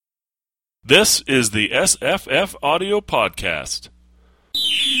This is the SFF Audio Podcast.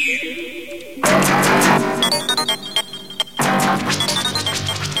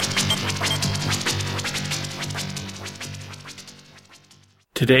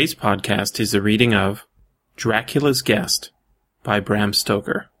 Today's podcast is a reading of Dracula's Guest by Bram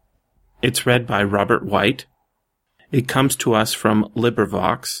Stoker. It's read by Robert White. It comes to us from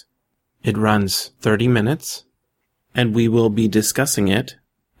LibriVox. It runs 30 minutes, and we will be discussing it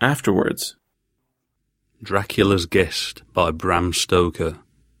afterwards. Dracula's Guest by Bram Stoker.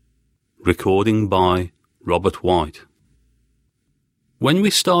 Recording by Robert White. When we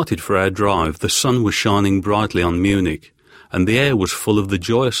started for our drive, the sun was shining brightly on Munich, and the air was full of the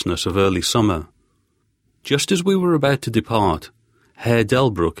joyousness of early summer. Just as we were about to depart, Herr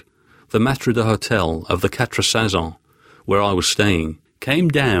Delbruck, the maître d'hôtel of the Quatre Saisons, where I was staying, came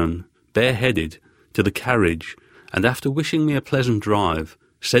down, bareheaded, to the carriage, and after wishing me a pleasant drive,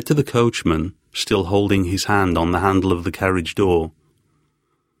 said to the coachman, still holding his hand on the handle of the carriage door,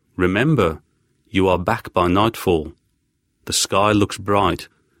 "Remember, you are back by nightfall. The sky looks bright,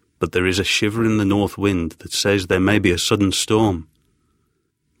 but there is a shiver in the north wind that says there may be a sudden storm.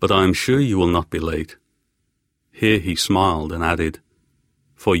 But I am sure you will not be late." Here he smiled and added,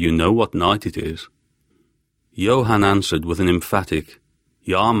 "For you know what night it is." Johann answered with an emphatic,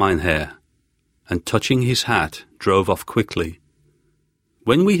 "Ja, mein Herr," and touching his hat, drove off quickly.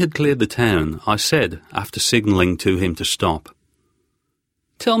 When we had cleared the town, I said, after signalling to him to stop,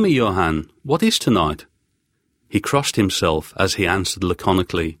 "Tell me, Johann, what is tonight?" He crossed himself as he answered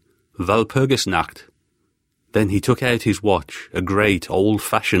laconically, "Walpurgisnacht." Then he took out his watch, a great,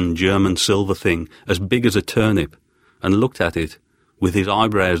 old-fashioned German silver thing as big as a turnip, and looked at it, with his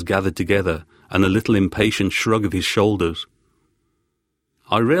eyebrows gathered together and a little impatient shrug of his shoulders.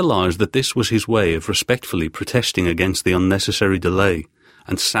 I realized that this was his way of respectfully protesting against the unnecessary delay,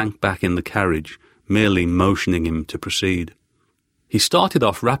 and sank back in the carriage, merely motioning him to proceed. He started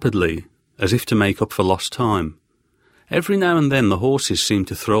off rapidly, as if to make up for lost time. Every now and then the horses seemed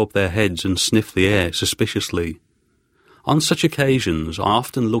to throw up their heads and sniff the air suspiciously. On such occasions I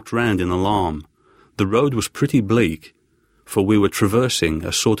often looked round in alarm. The road was pretty bleak, for we were traversing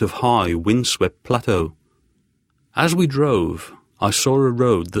a sort of high, wind-swept plateau. As we drove, I saw a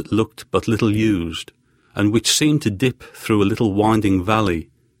road that looked but little used, and which seemed to dip through a little winding valley.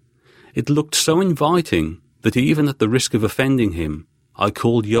 It looked so inviting that even at the risk of offending him, I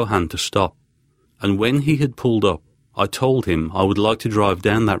called Johann to stop, and when he had pulled up, I told him I would like to drive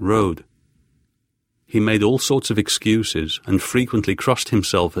down that road. He made all sorts of excuses and frequently crossed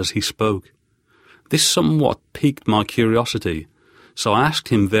himself as he spoke. This somewhat piqued my curiosity, so I asked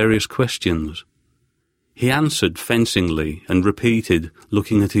him various questions. He answered fencingly and repeated,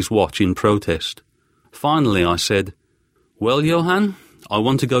 looking at his watch in protest. Finally I said, "Well, Johann, I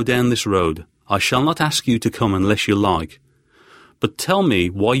want to go down this road. I shall not ask you to come unless you like. But tell me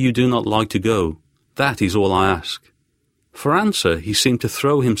why you do not like to go. That is all I ask." For answer he seemed to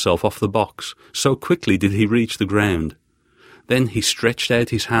throw himself off the box, so quickly did he reach the ground. Then he stretched out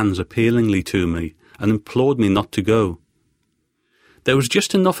his hands appealingly to me and implored me not to go. There was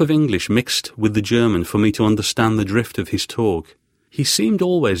just enough of English mixed with the German for me to understand the drift of his talk. He seemed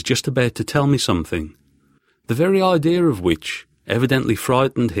always just about to tell me something, the very idea of which evidently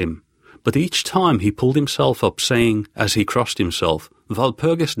frightened him, but each time he pulled himself up, saying, as he crossed himself,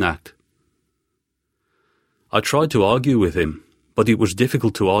 "Walpurgisnacht." I tried to argue with him, but it was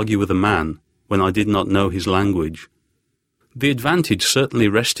difficult to argue with a man when I did not know his language. The advantage certainly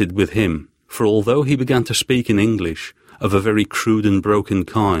rested with him, for although he began to speak in English, of a very crude and broken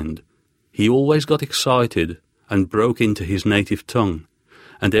kind, he always got excited and broke into his native tongue,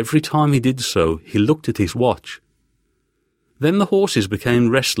 and every time he did so, he looked at his watch. Then the horses became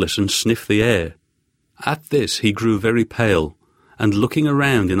restless and sniffed the air. At this he grew very pale, and looking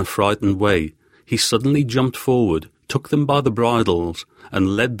around in a frightened way, he suddenly jumped forward, took them by the bridles,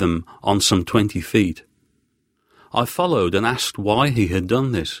 and led them on some 20 feet. I followed and asked why he had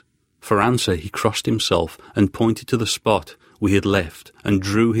done this. For answer he crossed himself and pointed to the spot we had left, and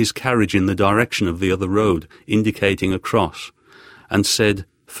drew his carriage in the direction of the other road, indicating across, and said,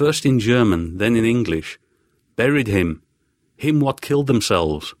 first in German, then in English, "Buried him what killed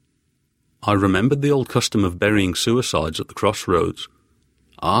themselves." I remembered the old custom of burying suicides at the crossroads.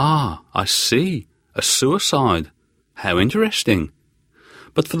 "Ah, I see, a suicide. How interesting."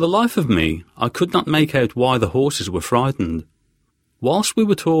 But for the life of me, I could not make out why the horses were frightened. Whilst we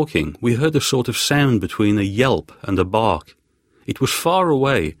were talking, we heard a sort of sound between a yelp and a bark. It was far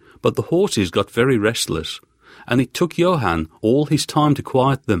away, but the horses got very restless, and it took Johann all his time to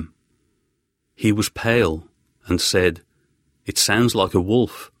quiet them. He was pale, and said, "It sounds like a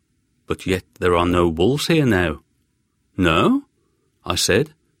wolf." But yet there are no wolves here now. No? I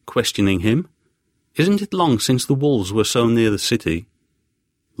said, questioning him. Isn't it long since the wolves were so near the city?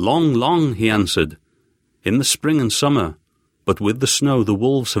 Long, long, he answered. In the spring and summer, but with the snow the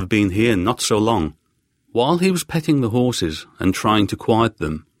wolves have been here not so long. While he was petting the horses and trying to quiet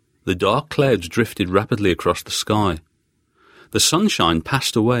them, the dark clouds drifted rapidly across the sky. The sunshine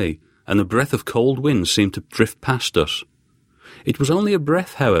passed away, and a breath of cold wind seemed to drift past us. It was only a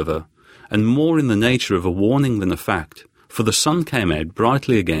breath, however, and more in the nature of a warning than a fact, for the sun came out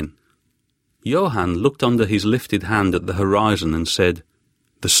brightly again. Johann looked under his lifted hand at the horizon and said,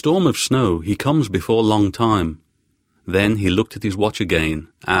 "The storm of snow, he comes before long time." Then he looked at his watch again,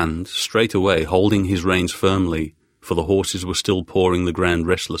 and, straight away holding his reins firmly, for the horses were still pawing the ground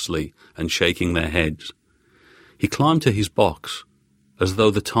restlessly and shaking their heads, he climbed to his box, as though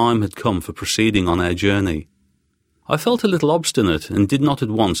the time had come for proceeding on our journey. I felt a little obstinate and did not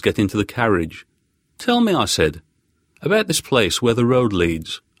at once get into the carriage. "Tell me," I said, "about this place where the road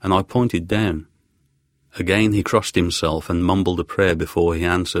leads," and I pointed down. Again he crossed himself and mumbled a prayer before he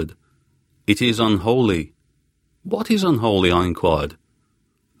answered. "It is unholy." "What is unholy?" I inquired.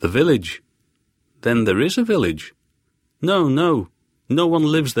 "The village." "Then there is a village?" No one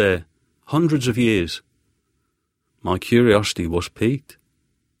lives there. Hundreds of years." My curiosity was piqued.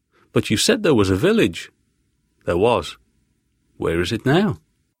 "But you said there was a village." "There was." "Where is it now?"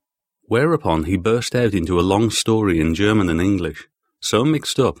 Whereupon he burst out into a long story in German and English, so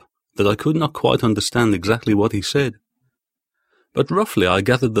mixed up that I could not quite understand exactly what he said. But roughly I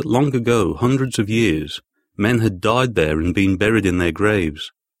gathered that long ago, hundreds of years, men had died there and been buried in their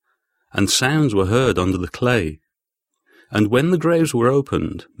graves, and sounds were heard under the clay. And when the graves were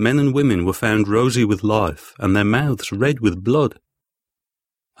opened, men and women were found rosy with life, and their mouths red with blood.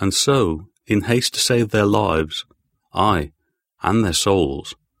 And so, in haste to save their lives, aye, and their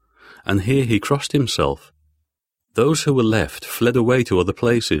souls, and here he crossed himself, those who were left fled away to other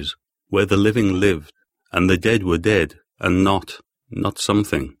places, where the living lived, and the dead were dead, and not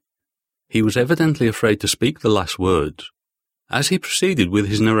something. He was evidently afraid to speak the last words. As he proceeded with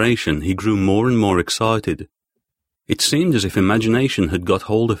his narration, he grew more and more excited. It seemed as if imagination had got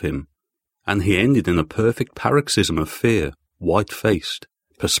hold of him, and he ended in a perfect paroxysm of fear, white-faced,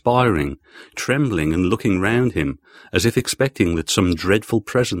 perspiring, trembling and looking round him, as if expecting that some dreadful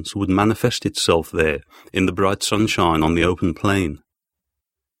presence would manifest itself there in the bright sunshine on the open plain.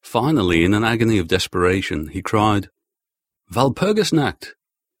 Finally, in an agony of desperation, he cried, "Walpurgisnacht!"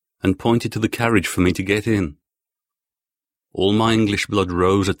 and pointed to the carriage for me to get in. All my English blood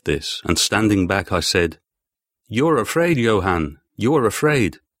rose at this, and standing back I said, "You're afraid, Johann, you're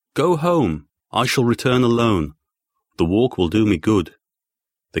afraid. Go home. I shall return alone. The walk will do me good."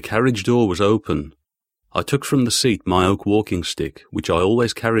 The carriage door was open. I took from the seat my oak walking stick, which I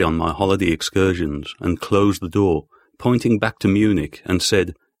always carry on my holiday excursions, and closed the door, pointing back to Munich, and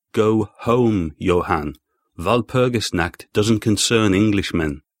said, "Go home, Johann. Walpurgisnacht doesn't concern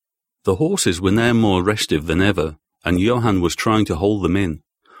Englishmen." The horses were now more restive than ever, and Johann was trying to hold them in,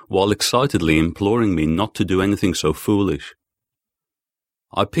 while excitedly imploring me not to do anything so foolish.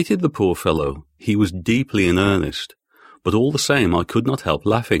 I pitied the poor fellow. He was deeply in earnest, but all the same I could not help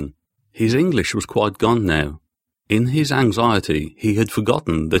laughing. His English was quite gone now. In his anxiety he had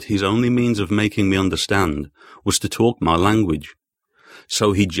forgotten that his only means of making me understand was to talk my language,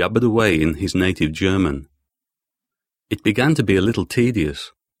 so he jabbered away in his native German. It began to be a little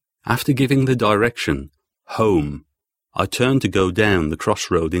tedious. After giving the direction, home, I turned to go down the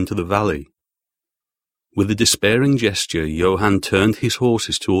crossroad into the valley. With a despairing gesture, Johann turned his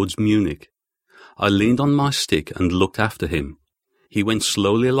horses towards Munich. I leaned on my stick and looked after him. He went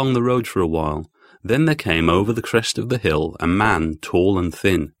slowly along the road for a while. Then there came over the crest of the hill a man, tall and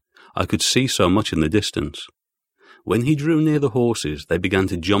thin. I could see so much in the distance. When he drew near the horses, they began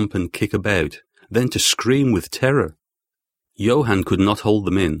to jump and kick about, then to scream with terror. Johann could not hold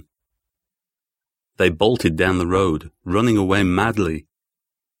them in. They bolted down the road, running away madly.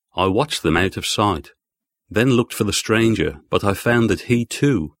 I watched them out of sight, then looked for the stranger, but I found that he,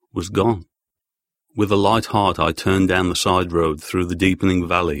 too, was gone. With a light heart I turned down the side road through the deepening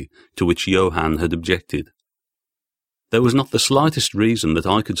valley to which Johann had objected. There was not the slightest reason that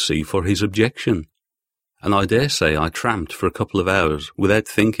I could see for his objection, and I dare say I tramped for a couple of hours without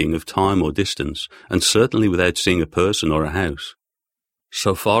thinking of time or distance, and certainly without seeing a person or a house.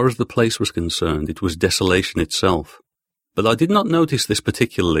 So far as the place was concerned, it was desolation itself. But I did not notice this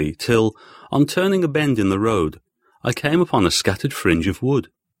particularly till, on turning a bend in the road, I came upon a scattered fringe of wood.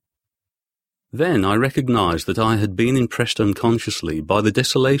 Then I recognized that I had been impressed unconsciously by the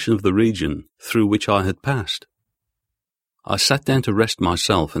desolation of the region through which I had passed. I sat down to rest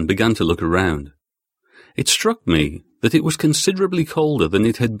myself and began to look around. It struck me that it was considerably colder than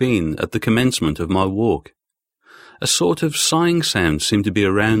it had been at the commencement of my walk. A sort of sighing sound seemed to be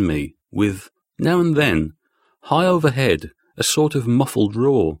around me, with, now and then, high overhead, a sort of muffled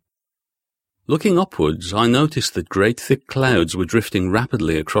roar. Looking upwards, I noticed that great thick clouds were drifting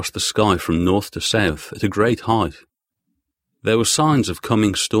rapidly across the sky from north to south at a great height. There were signs of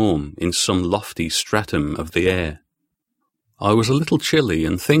coming storm in some lofty stratum of the air. I was a little chilly,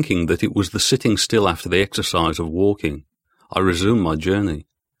 and thinking that it was the sitting still after the exercise of walking, I resumed my journey.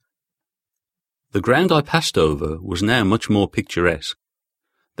 The ground I passed over was now much more picturesque.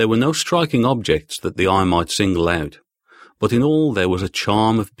 There were no striking objects that the eye might single out, but in all there was a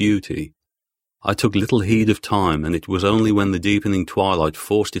charm of beauty. I took little heed of time, and it was only when the deepening twilight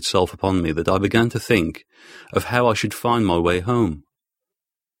forced itself upon me that I began to think of how I should find my way home.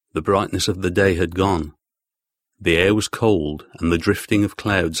 The brightness of the day had gone. The air was cold, and the drifting of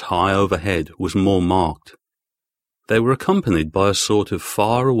clouds high overhead was more marked. They were accompanied by a sort of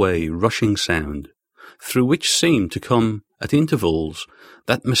far-away rushing sound, through which seemed to come, at intervals,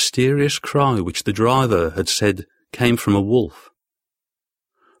 that mysterious cry which the driver had said came from a wolf.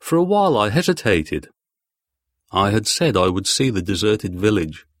 For a while I hesitated. I had said I would see the deserted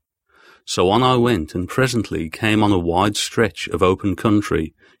village. So on I went, and presently came on a wide stretch of open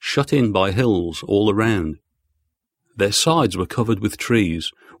country, shut in by hills all around. Their sides were covered with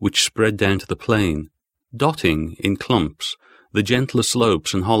trees, which spread down to the plain, dotting, in clumps, the gentler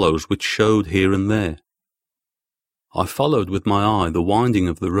slopes and hollows which showed here and there. I followed with my eye the winding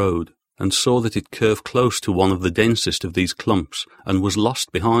of the road, and saw that it curved close to one of the densest of these clumps, and was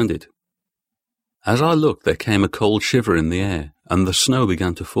lost behind it. As I looked, there came a cold shiver in the air, and the snow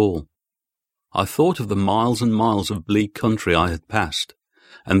began to fall. I thought of the miles and miles of bleak country I had passed,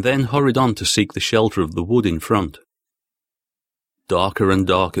 and then hurried on to seek the shelter of the wood in front. Darker and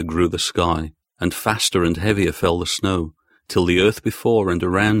darker grew the sky, and faster and heavier fell the snow, till the earth before and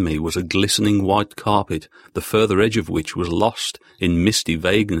around me was a glistening white carpet, the further edge of which was lost in misty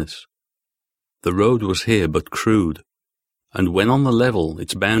vagueness. The road was here but crude, and when on the level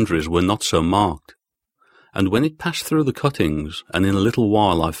its boundaries were not so marked. And when it passed through the cuttings, and in a little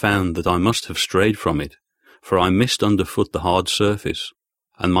while I found that I must have strayed from it, for I missed underfoot the hard surface,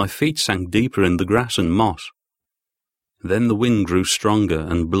 and my feet sank deeper in the grass and moss. Then the wind grew stronger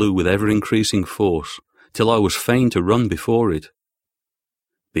and blew with ever-increasing force, till I was fain to run before it.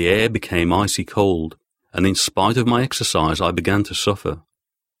 The air became icy cold, and in spite of my exercise I began to suffer.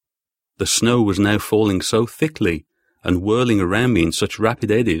 The snow was now falling so thickly, and whirling around me in such rapid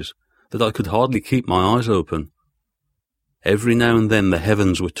eddies, that I could hardly keep my eyes open. Every now and then the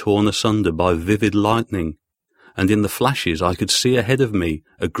heavens were torn asunder by vivid lightning, and in the flashes I could see ahead of me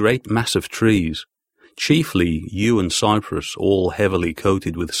a great mass of trees, chiefly yew and cypress, all heavily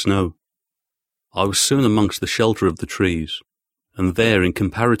coated with snow. I was soon amongst the shelter of the trees, and there in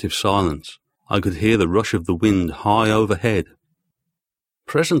comparative silence I could hear the rush of the wind high overhead.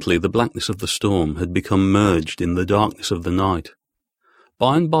 Presently the blackness of the storm had become merged in the darkness of the night.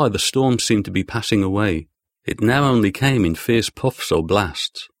 By and by the storm seemed to be passing away. It now only came in fierce puffs or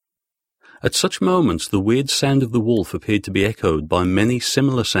blasts. At such moments the weird sound of the wolf appeared to be echoed by many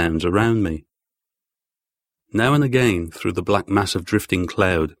similar sounds around me. Now and again, through the black mass of drifting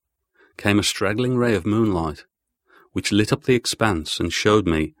cloud, came a straggling ray of moonlight, which lit up the expanse and showed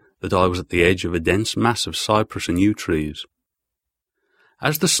me that I was at the edge of a dense mass of cypress and yew trees.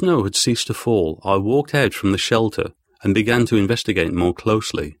 As the snow had ceased to fall, I walked out from the shelter and began to investigate more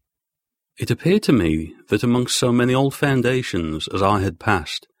closely. It appeared to me that amongst so many old foundations as I had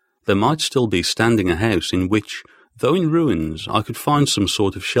passed, there might still be standing a house in which, though in ruins, I could find some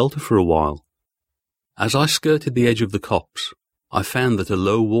sort of shelter for a while. As I skirted the edge of the copse, I found that a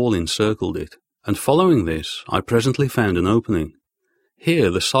low wall encircled it, and following this, I presently found an opening.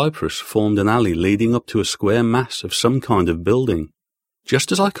 Here the cypress formed an alley leading up to a square mass of some kind of building.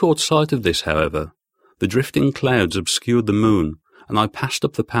 Just as I caught sight of this, however, the drifting clouds obscured the moon, and I passed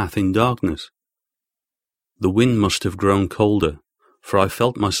up the path in darkness. The wind must have grown colder, for I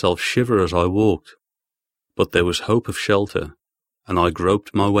felt myself shiver as I walked. But there was hope of shelter, and I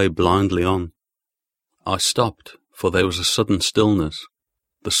groped my way blindly on. I stopped, for there was a sudden stillness.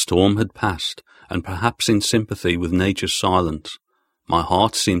 The storm had passed, and perhaps in sympathy with nature's silence, my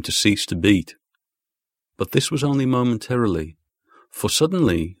heart seemed to cease to beat. But this was only momentarily, for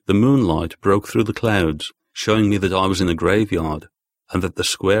suddenly the moonlight broke through the clouds, showing me that I was in a graveyard, and that the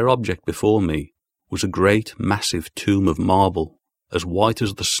square object before me was a great massive tomb of marble, as white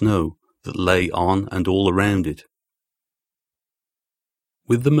as the snow that lay on and all around it.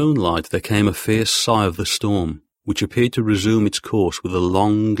 With the moonlight there came a fierce sigh of the storm, which appeared to resume its course with a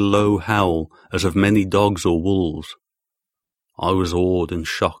long, low howl as of many dogs or wolves. I was awed and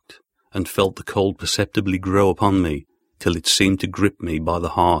shocked, and felt the cold perceptibly grow upon me till it seemed to grip me by the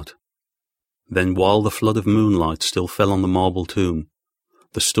heart. Then, while the flood of moonlight still fell on the marble tomb,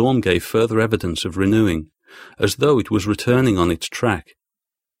 the storm gave further evidence of renewing, as though it was returning on its track.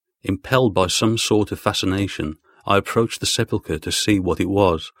 Impelled by some sort of fascination, I approached the sepulchre to see what it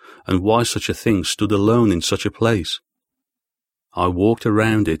was, and why such a thing stood alone in such a place. I walked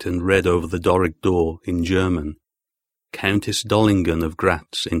around it and read over the Doric door in German, Countess Dollingen of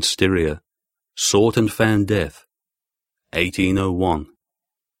Gratz in Styria, sought and found death, 1801.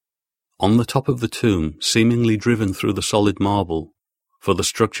 On the top of the tomb, seemingly driven through the solid marble, for the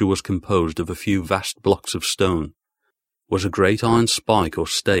structure was composed of a few vast blocks of stone, was a great iron spike or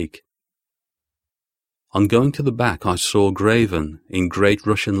stake. On going to the back I saw graven, in great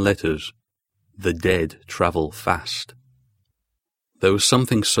Russian letters, "The dead travel fast." There was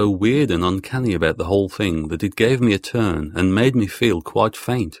something so weird and uncanny about the whole thing that it gave me a turn and made me feel quite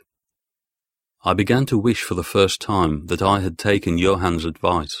faint. I began to wish for the first time that I had taken Johann's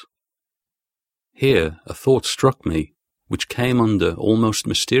advice. Here a thought struck me, which came under almost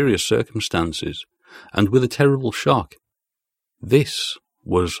mysterious circumstances, and with a terrible shock. This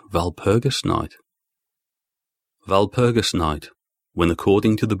was Walpurgis Night. Walpurgis Night, when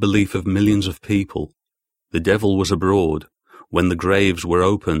according to the belief of millions of people, the devil was abroad, when the graves were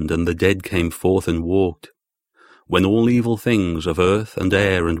opened and the dead came forth and walked, when all evil things of earth and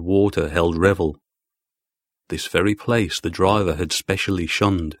air and water held revel. This very place the driver had specially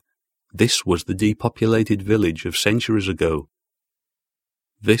shunned. This was the depopulated village of centuries ago.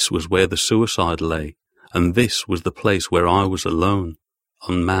 This was where the suicide lay, and this was the place where I was alone,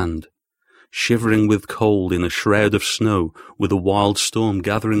 unmanned, shivering with cold in a shroud of snow, with a wild storm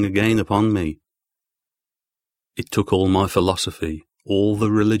gathering again upon me. It took all my philosophy, all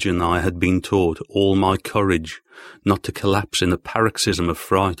the religion I had been taught, all my courage, not to collapse in a paroxysm of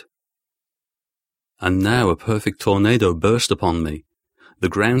fright. And now a perfect tornado burst upon me. The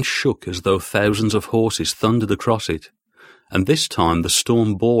ground shook as though thousands of horses thundered across it, and this time the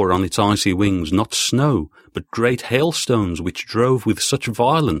storm bore on its icy wings not snow, but great hailstones which drove with such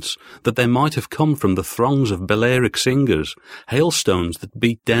violence that they might have come from the throngs of Balearic singers, hailstones that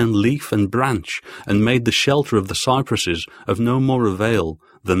beat down leaf and branch and made the shelter of the cypresses of no more avail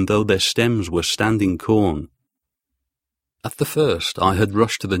than though their stems were standing corn. At the first I had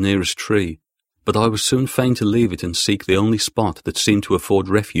rushed to the nearest tree, but I was soon fain to leave it and seek the only spot that seemed to afford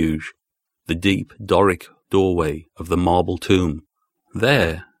refuge, the deep Doric doorway of the marble tomb.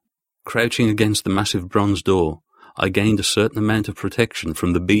 There, crouching against the massive bronze door, I gained a certain amount of protection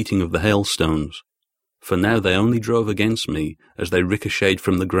from the beating of the hailstones, for now they only drove against me as they ricocheted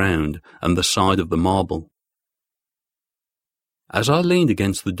from the ground and the side of the marble. As I leaned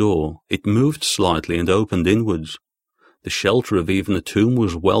against the door, it moved slightly and opened inwards. The shelter of even a tomb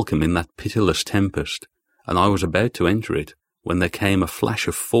was welcome in that pitiless tempest, and I was about to enter it when there came a flash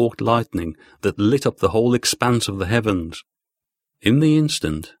of forked lightning that lit up the whole expanse of the heavens. In the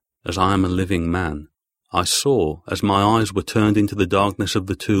instant, as I am a living man, I saw, as my eyes were turned into the darkness of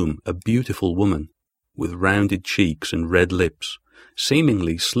the tomb, a beautiful woman, with rounded cheeks and red lips,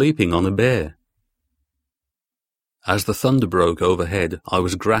 seemingly sleeping on a bier. As the thunder broke overhead, I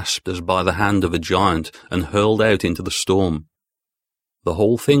was grasped as by the hand of a giant and hurled out into the storm. The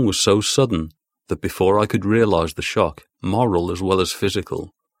whole thing was so sudden that before I could realize the shock, moral as well as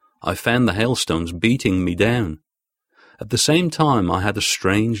physical, I found the hailstones beating me down. At the same time, I had a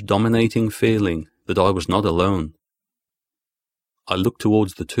strange, dominating feeling that I was not alone. I looked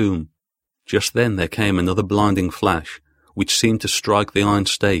towards the tomb. Just then there came another blinding flash, which seemed to strike the iron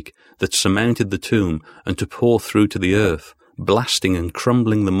stake that surmounted the tomb and to pour through to the earth, blasting and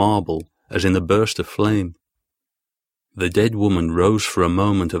crumbling the marble as in a burst of flame. The dead woman rose for a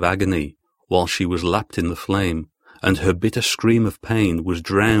moment of agony while she was lapped in the flame, and her bitter scream of pain was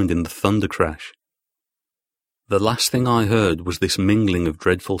drowned in the thunder crash. The last thing I heard was this mingling of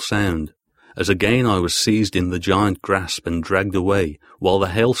dreadful sound, as again I was seized in the giant grasp and dragged away, while the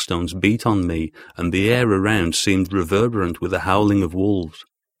hailstones beat on me and the air around seemed reverberant with the howling of wolves.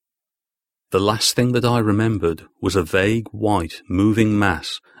 The last thing that I remembered was a vague, white, moving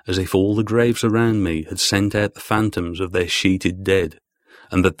mass, as if all the graves around me had sent out the phantoms of their sheeted dead,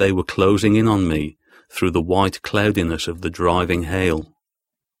 and that they were closing in on me through the white cloudiness of the driving hail.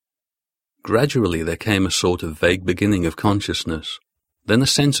 Gradually there came a sort of vague beginning of consciousness, then a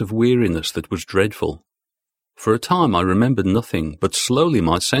sense of weariness that was dreadful. For a time I remembered nothing, but slowly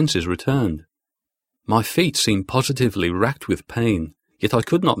my senses returned. My feet seemed positively racked with pain, yet I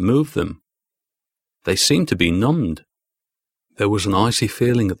could not move them. They seemed to be numbed. There was an icy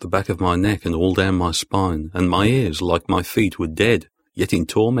feeling at the back of my neck and all down my spine, and my ears, like my feet, were dead, yet in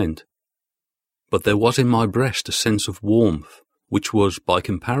torment. But there was in my breast a sense of warmth, which was, by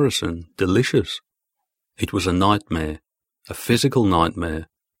comparison, delicious. It was a nightmare, a physical nightmare,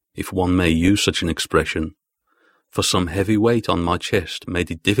 if one may use such an expression, for some heavy weight on my chest made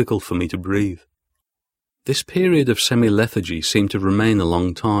it difficult for me to breathe. This period of semi-lethargy seemed to remain a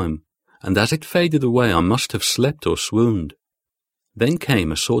long time, and as it faded away I must have slept or swooned. Then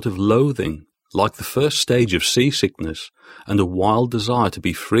came a sort of loathing, like the first stage of seasickness, and a wild desire to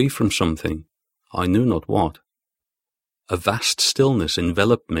be free from something, I knew not what. A vast stillness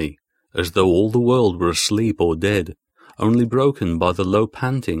enveloped me, as though all the world were asleep or dead, only broken by the low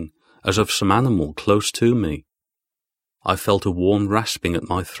panting, as of some animal close to me. I felt a warm rasping at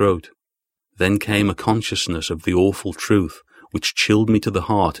my throat. Then came a consciousness of the awful truth, which chilled me to the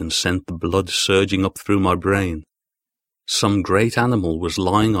heart and sent the blood surging up through my brain. Some great animal was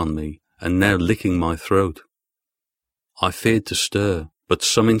lying on me, and now licking my throat. I feared to stir, but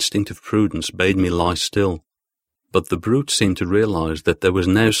some instinct of prudence bade me lie still. But the brute seemed to realize that there was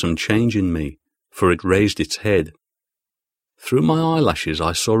now some change in me, for it raised its head. Through my eyelashes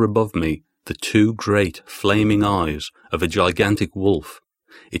I saw above me the two great, flaming eyes of a gigantic wolf.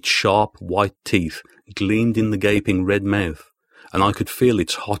 Its sharp, white teeth gleamed in the gaping red mouth, and I could feel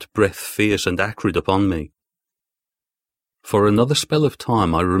its hot breath fierce and acrid upon me. For another spell of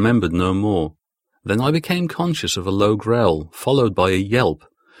time I remembered no more. Then I became conscious of a low growl, followed by a yelp,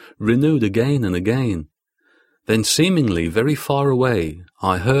 renewed again and again. Then, seemingly very far away,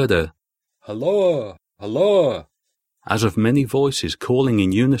 I heard a "Halloa! Halloa!" as of many voices calling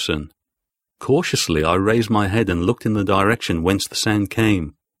in unison. Cautiously I raised my head and looked in the direction whence the sound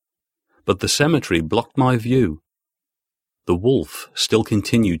came. But the cemetery blocked my view. The wolf still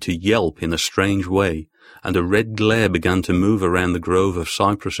continued to yelp in a strange way, and a red glare began to move around the grove of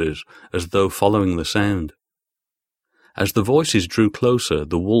cypresses, as though following the sound. As the voices drew closer,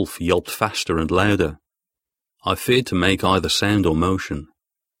 the wolf yelped faster and louder. I feared to make either sound or motion.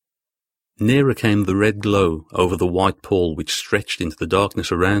 Nearer came the red glow over the white pall which stretched into the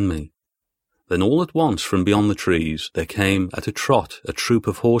darkness around me. Then all at once from beyond the trees there came at a trot a troop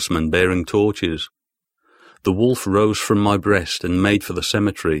of horsemen bearing torches. The wolf rose from my breast and made for the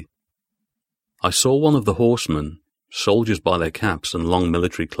cemetery. I saw one of the horsemen, soldiers by their caps and long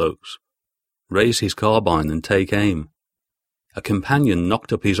military cloaks, raise his carbine and take aim. A companion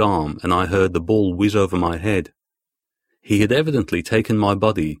knocked up his arm, and I heard the ball whiz over my head. He had evidently taken my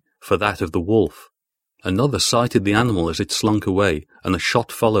body for that of the wolf. Another sighted the animal as it slunk away, and a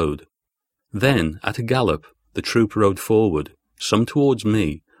shot followed. Then, at a gallop, the troop rode forward, some towards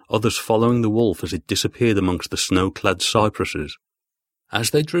me, others following the wolf as it disappeared amongst the snow-clad cypresses.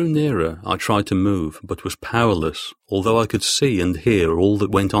 As they drew nearer, I tried to move, but was powerless, although I could see and hear all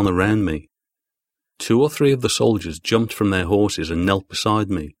that went on around me. 2 or 3 of the soldiers jumped from their horses and knelt beside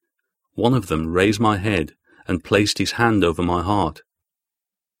me. One of them raised my head and placed his hand over my heart.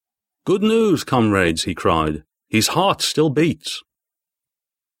 "Good news, comrades," he cried. "His heart still beats."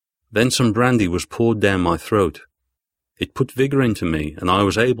 Then some brandy was poured down my throat. It put vigour into me, and I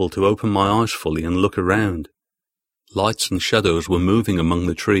was able to open my eyes fully and look around. Lights and shadows were moving among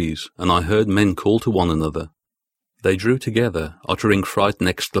the trees, and I heard men call to one another. They drew together, uttering frightened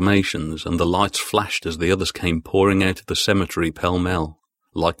exclamations, and the lights flashed as the others came pouring out of the cemetery pell-mell,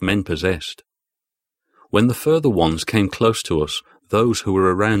 like men possessed. When the further ones came close to us, those who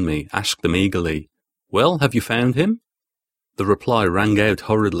were around me asked them eagerly, "Well, have you found him?" The reply rang out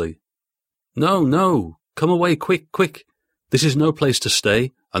hurriedly, "No, no, come away quick, quick. This is no place to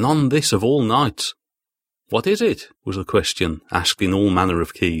stay, and on this of all nights." "What is it?" was the question, asked in all manner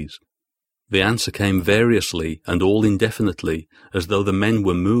of keys. The answer came variously and all indefinitely, as though the men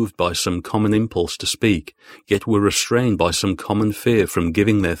were moved by some common impulse to speak, yet were restrained by some common fear from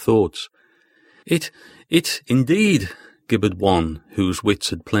giving their thoughts. It, indeed," gibbered one, whose wits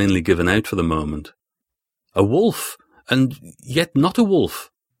had plainly given out for the moment. "A wolf, and yet not a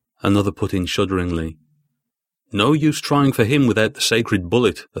wolf," another put in shudderingly. "No use trying for him without the sacred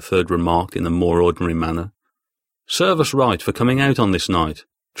bullet," a third remarked in a more ordinary manner. "Serve us right for coming out on this night.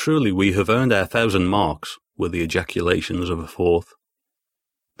 Truly we have earned our 1,000 marks," were the ejaculations of a fourth.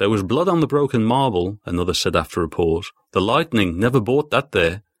 "There was blood on the broken marble," another said after a pause. "The lightning never brought that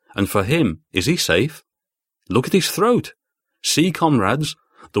there. And for him, is he safe? Look at his throat. See, comrades,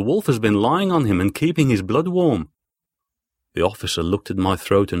 the wolf has been lying on him and keeping his blood warm." The officer looked at my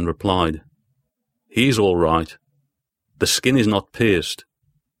throat and replied, "He's all right. The skin is not pierced.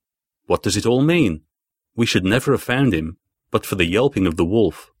 What does it all mean? We should never have found him, but for the yelping of the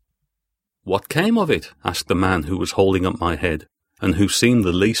wolf." "What came of it?" asked the man who was holding up my head, and who seemed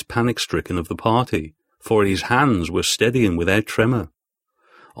the least panic-stricken of the party, for his hands were steady and without tremor.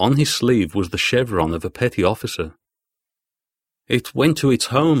 On his sleeve was the chevron of a petty officer. "It went to its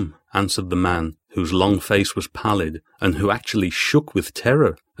home," answered the man, whose long face was pallid, and who actually shook with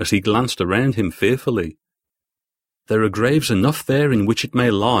terror as he glanced around him fearfully. "There are graves enough there in which it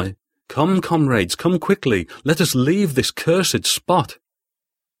may lie. Come, comrades, come quickly, let us leave this cursed spot."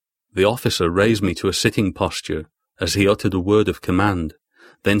 The officer raised me to a sitting posture as he uttered a word of command.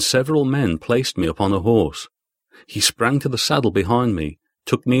 Then several men placed me upon a horse. He sprang to the saddle behind me,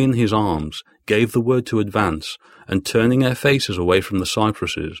 took me in his arms, gave the word to advance, and turning our faces away from the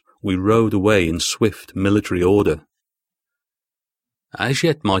cypresses, we rode away in swift military order. As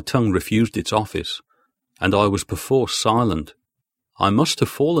yet my tongue refused its office, and I was perforce silent. I must have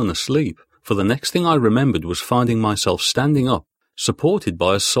fallen asleep, for the next thing I remembered was finding myself standing up, supported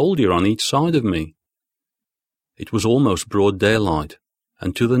by a soldier on each side of me. It was almost broad daylight,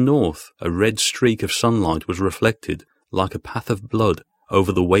 and to the north a red streak of sunlight was reflected, like a path of blood,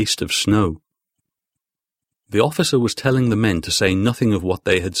 over the waste of snow. The officer was telling the men to say nothing of what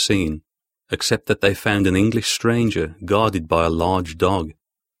they had seen, except that they found an English stranger guarded by a large dog.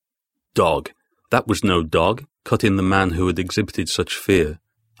 "Dog! That was no dog," cut in the man who had exhibited such fear.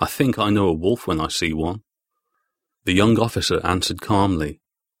 "I think I know a wolf when I see one." The young officer answered calmly.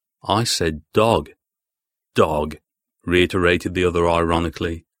 "I said dog." "Dog," reiterated the other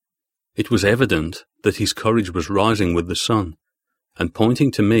ironically. It was evident that his courage was rising with the sun, and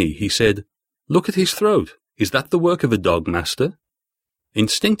pointing to me, he said, "Look at his throat. Is that the work of a dog, master?"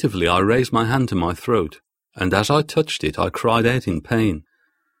 Instinctively I raised my hand to my throat, and as I touched it I cried out in pain.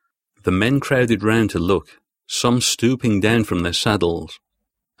 The men crowded round to look, some stooping down from their saddles,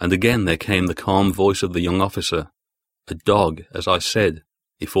 and again there came the calm voice of the young officer. "A dog, as I said.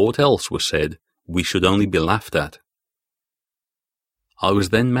 If aught else were said, we should only be laughed at." I was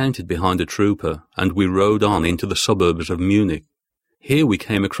then mounted behind a trooper, and we rode on into the suburbs of Munich. Here we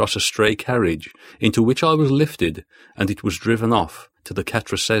came across a stray carriage, into which I was lifted, and it was driven off to the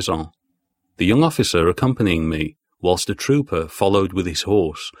Quatre Saisons, the young officer accompanying me, whilst a trooper followed with his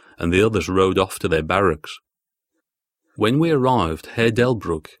horse, and the others rode off to their barracks. When we arrived, Herr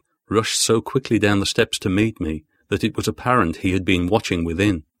Delbruck rushed so quickly down the steps to meet me that it was apparent he had been watching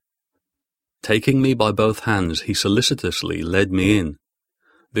within. Taking me by both hands, he solicitously led me in.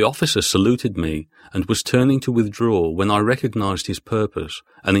 The officer saluted me and was turning to withdraw when I recognized his purpose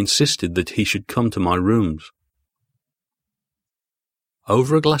and insisted that he should come to my rooms.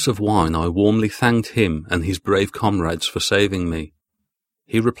 Over a glass of wine I warmly thanked him and his brave comrades for saving me.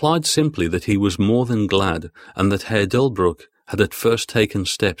 He replied simply that he was more than glad, and that Herr Delbruck had at first taken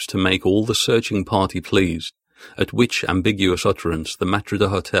steps to make all the searching party pleased, at which ambiguous utterance the maître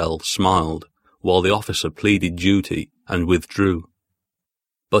d'hôtel smiled, while the officer pleaded duty and withdrew.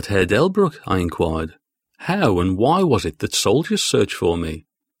 "But Herr Delbruck," I inquired, "how and why was it that soldiers searched for me?"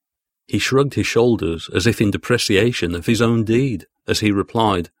 He shrugged his shoulders as if in depreciation of his own deed, as he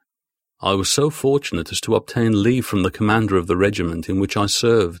replied, "I was so fortunate as to obtain leave from the commander of the regiment in which I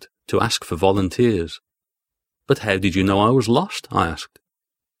served to ask for volunteers." "But how did you know I was lost?" I asked.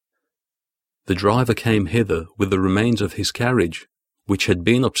 "The driver came hither with the remains of his carriage, which had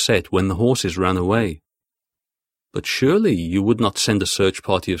been upset when the horses ran away." "But surely you would not send a search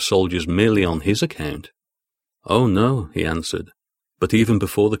party of soldiers merely on his account?" "Oh no," he answered, "but even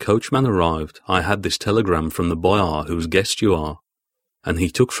before the coachman arrived, I had this telegram from the boyar whose guest you are." And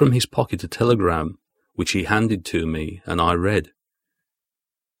he took from his pocket a telegram, which he handed to me, and I read.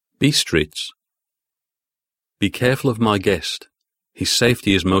 "Bistritz. Be careful of my guest. His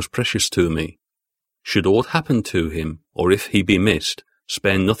safety is most precious to me. Should aught happen to him, or if he be missed,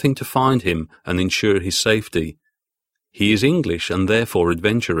 spare nothing to find him and ensure his safety. He is English and therefore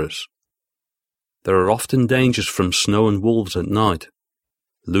adventurous. There are often dangers from snow and wolves at night.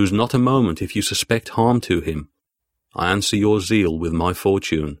 Lose not a moment if you suspect harm to him. I answer your zeal with my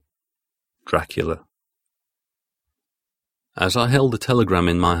fortune. Dracula." As I held the telegram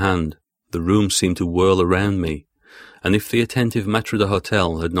in my hand, the room seemed to whirl around me, and if the attentive maître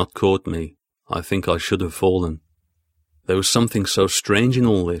d'hôtel had not caught me, I think I should have fallen. There was something so strange in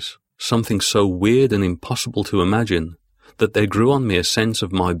all this, something so weird and impossible to imagine, that there grew on me a sense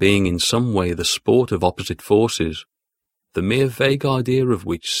of my being in some way the sport of opposite forces, the mere vague idea of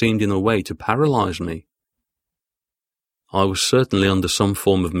which seemed in a way to paralyze me. I was certainly under some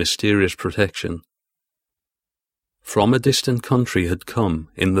form of mysterious protection. From a distant country had come,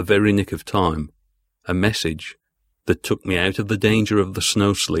 in the very nick of time, a message that took me out of the danger of the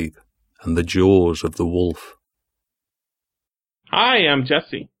snow-sleep and the jaws of the wolf. Hi, I'm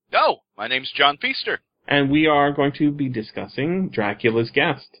Jesse. Oh, my name's John Feaster. And we are going to be discussing Dracula's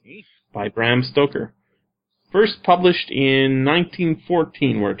Guest by Bram Stoker. First published in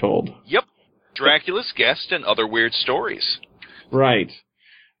 1914, we're told. Yep. Dracula's Guest and Other Weird Stories. Right.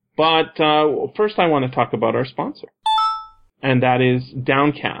 But first I want to talk about our sponsor. And that is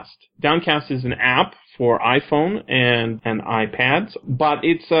Downcast. Downcast is an app for iPhone and iPads, but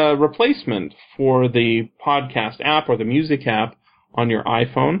it's a replacement for the podcast app or the music app on your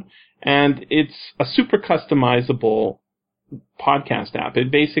iPhone. And it's a super customizable podcast app.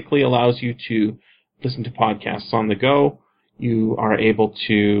 It basically allows you to listen to podcasts on the go. You are able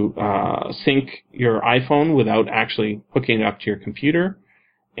to sync your iPhone without actually hooking it up to your computer.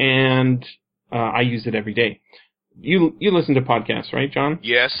 And I use it every day. You listen to podcasts, right, John?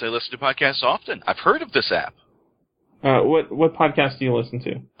 Yes, I listen to podcasts often. I've heard of this app. What podcast do you listen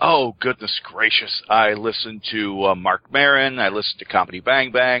to? Oh, goodness gracious. I listen to Mark Maron. I listen to Comedy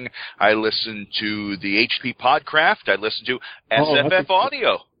Bang Bang. I listen to the HP Podcraft. I listen to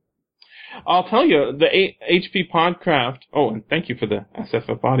SFFaudio. I'll tell you, the HP Podcraft... Oh, and thank you for the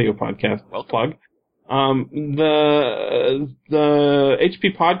SFFaudio podcast plug. The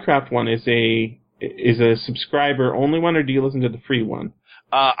HP Podcraft one is a subscriber only one, or do you listen to the free one?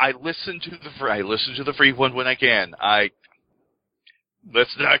 I listen to the free one when I can.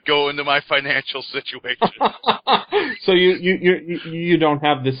 Let's not go into my financial situation. So you don't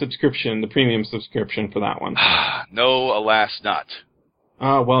have the subscription, the premium subscription for that one? No, alas, not.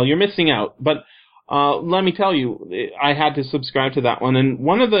 Well, you're missing out. But let me tell you, I had to subscribe to that one, and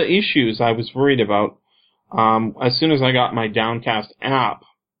one of the issues I was worried about as soon as I got my Downcast app,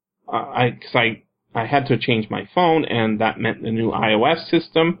 I had to change my phone, and that meant the new iOS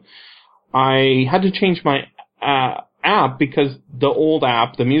system. I had to change my app because the old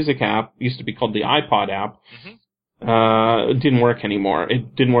app, the music app, used to be called the iPod app, didn't work anymore.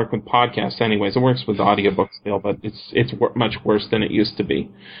 It didn't work with podcasts anyways. It works with audiobooks still, but it's much worse than it used to be.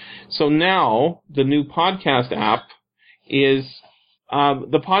 So now, the new podcast app is,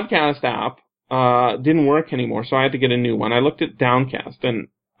 the podcast app didn't work anymore, so I had to get a new one. I looked at Downcast,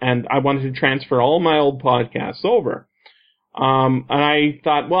 and I wanted to transfer all my old podcasts over. And I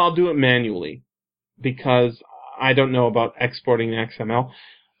thought, well, I'll do it manually because I don't know about exporting the XML.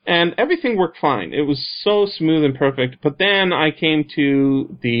 And everything worked fine. It was so smooth and perfect. But then I came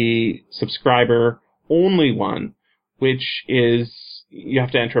to the subscriber-only one, which is you have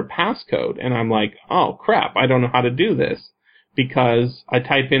to enter a passcode. And I'm like, oh, crap, I don't know how to do this because I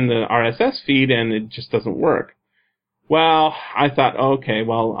type in the RSS feed and it just doesn't work. Well, I thought, okay,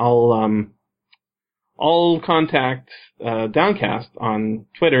 well, I'll contact Downcast on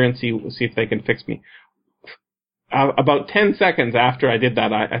Twitter and see if they can fix me. About 10 seconds after I did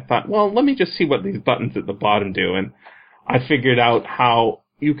that, I thought, well, let me just see what these buttons at the bottom do, and I figured out how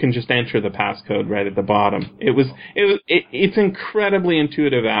you can just enter the passcode right at the bottom. It's an incredibly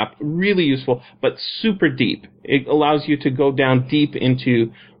intuitive app, really useful, but super deep. It allows you to go down deep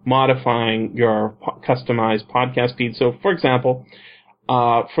into modifying your customized podcast feed. So, for example,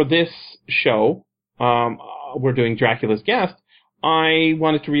 for this show, we're doing Dracula's Guest. I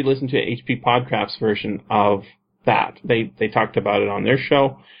wanted to re-listen to HP Podcraft's version of that. They talked about it on their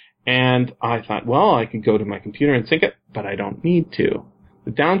show, and I thought, well, I could go to my computer and sync it, but I don't need to.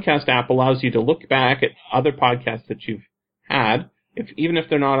 The Downcast app allows you to look back at other podcasts that you've had, even if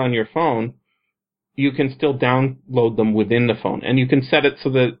they're not on your phone. You can still download them within the phone. And you can set it so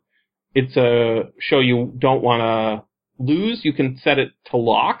that it's a show you don't want to lose. You can set it to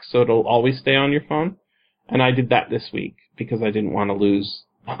lock so it'll always stay on your phone. And I did that this week because I didn't want to lose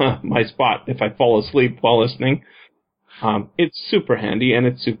my spot if I fall asleep while listening. It's super handy and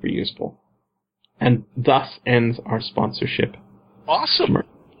it's super useful. And thus ends our sponsorship. Awesome.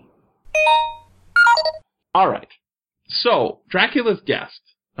 All right. So, Dracula's Guest.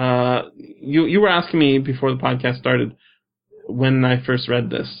 You were asking me before the podcast started when I first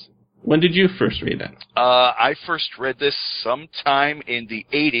read this. When did you first read it? I first read this sometime in the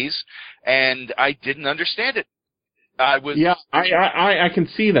 80s, and I didn't understand it. Yeah, I can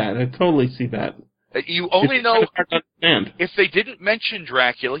see that. I totally see that. You only know hard to understand. If they didn't mention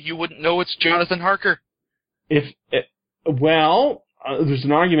Dracula, you wouldn't know it's Jonathan Harker. There's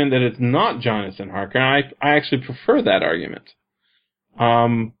an argument that it's not Jonathan Harker. I actually prefer that argument.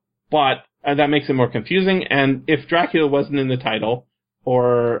 But that makes it more confusing. And if Dracula wasn't in the title,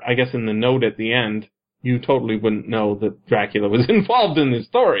 or I guess in the note at the end, you totally wouldn't know that Dracula was involved in the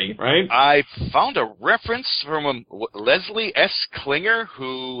story, right? I found a reference from Leslie S. Klinger,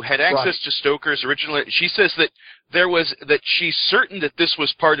 who had access to Stoker's original. She says that she's certain that this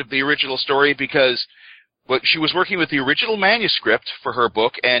was part of the original story because but she was working with the original manuscript for her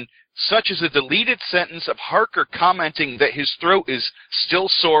book, and such as a deleted sentence of Harker commenting that his throat is still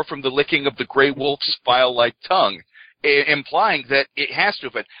sore from the licking of the gray wolf's file-like tongue, implying that it has to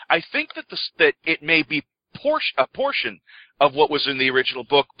have been. I think that it may be a portion of what was in the original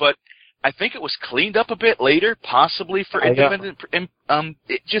book, but I think it was cleaned up a bit later, possibly for independent. I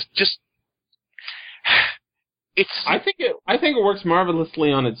think it works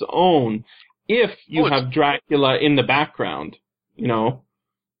marvelously on its own if you have Dracula in the background. You know,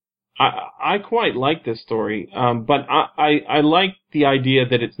 I quite like this story, but I like the idea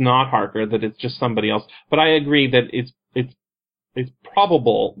that it's not Harker, that it's just somebody else. But I agree that it's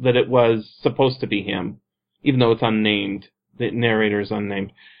probable that it was supposed to be him, even though it's unnamed. The narrator is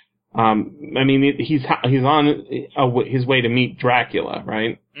unnamed. I mean, he's on his way to meet Dracula,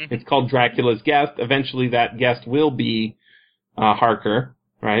 right? Mm-hmm. It's called Dracula's Guest. Eventually, that guest will be Harker,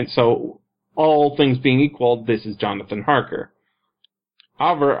 right? So, all things being equal, this is Jonathan Harker.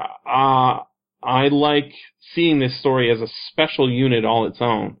 However, I like seeing this story as a special unit all its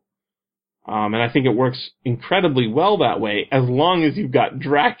own. And I think it works incredibly well that way, as long as you've got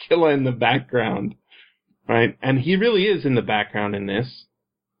Dracula in the background, right? And he really is in the background in this.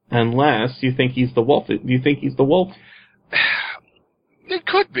 Unless you think he's the wolf. Do you think he's the wolf? It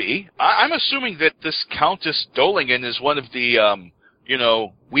could be. I'm assuming that this Countess Dolingen is one of the,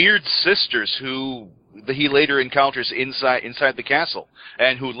 weird sisters who he later encounters inside the castle,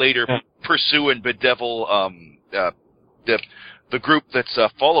 and who later pursue and bedevil the group that's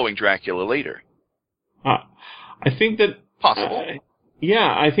following Dracula later. I think that possible.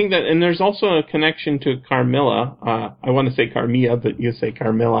 Yeah, I think that, and there's also a connection to Carmilla. I want to say Carmilla, but you say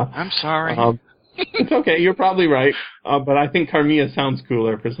Carmilla. I'm sorry. It's okay, you're probably right. But I think Carmilla sounds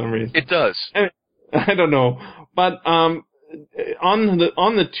cooler for some reason. It does. I don't know. But on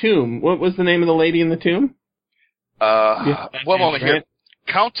the tomb, what was the name of the lady in the tomb? One moment here.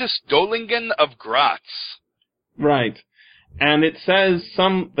 Countess Dolingen of Graz. Right. And it says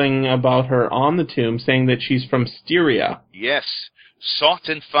something about her on the tomb, saying that she's from Styria. Yes. Sought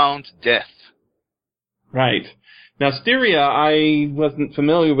and found death. Right. Now, Styria, I wasn't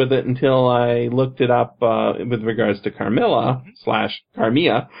familiar with it until I looked it up with regards to Carmilla /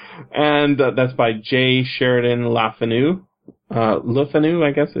 Carmilla, and that's by J. Sheridan LaFanu. LaFanu,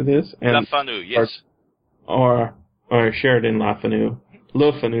 I guess it is. And, LaFanu, yes. Or Sheridan LaFanu.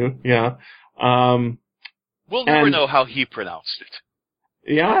 LaFanu, yeah. We'll never know how he pronounced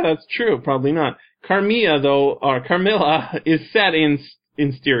it. Yeah, that's true. Probably not. Carmilla is set in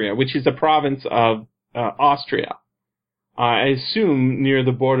Styria, which is a province of Austria. I assume near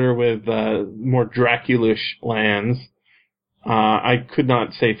the border with more Draculish lands. I could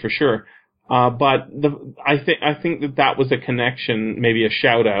not say for sure, but I think that was a connection, maybe a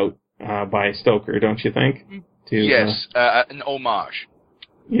shout out by Stoker, don't you think? Yes, an homage.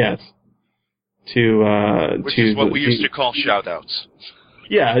 Yes. Which is what we used to call shout outs.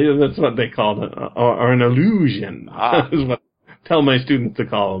 Yeah, that's what they called it, or an allusion. Is what I tell my students to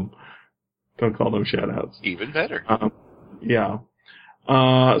call them. Don't call them shout-outs. Even better. Yeah.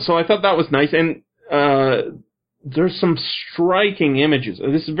 So I thought that was nice, and there's some striking images.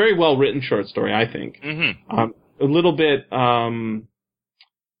 This is a very well-written short story, I think. Mm-hmm. A little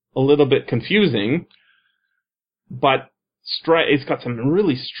bit confusing, but it's got some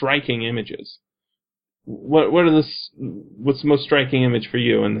really striking images. What's the most striking image for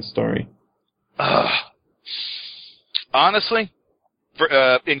you in this story? Honestly,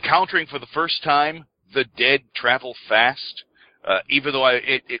 encountering for the first time the dead travel fast. Even though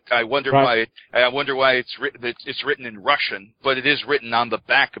I wonder why it's written in Russian, but it is written on the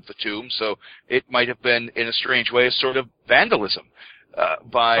back of the tomb, so it might have been in a strange way a sort of vandalism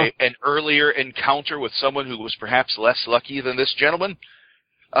by an earlier encounter with someone who was perhaps less lucky than this gentleman.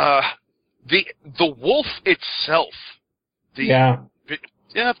 The wolf itself,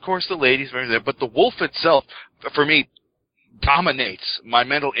 of course the ladies are there, but the wolf itself, for me, dominates my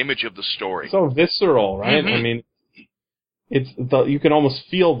mental image of the story. So visceral, right? Mm-hmm. I mean, you can almost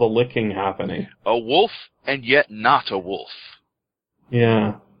feel the licking happening. A wolf, and yet not a wolf.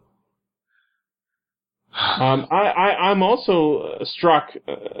 Yeah. I'm also struck,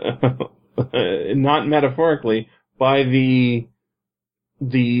 not metaphorically, by the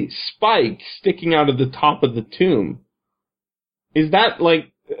spike sticking out of the top of the tomb. Is that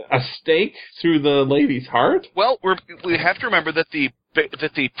like a stake through the lady's heart? Well, we have to remember that the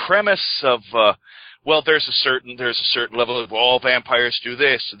premise of there's a certain level of all vampires do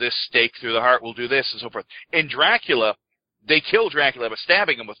this stake through the heart will do this and so forth. In Dracula, they kill Dracula by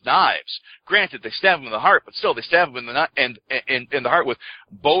stabbing him with knives. Granted, they stab him in the heart, but still, they stab him in the heart with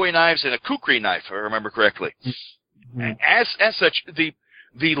Bowie knives and a kukri knife, if I remember correctly. Mm-hmm. As such, the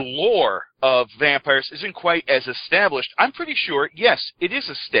lore of vampires isn't quite as established. I'm pretty sure, yes, it is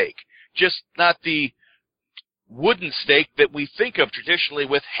a stake, just not the wooden stake that we think of traditionally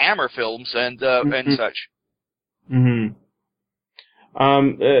with Hammer films and such. Mm-hmm.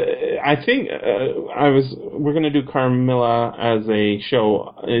 I think we're going to do Carmilla as a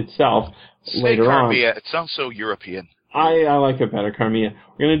show itself later Carmilla. on. It sounds so European. I like it better, Carmilla.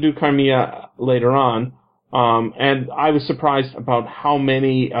 We're going to do Carmilla later on. And I was surprised about how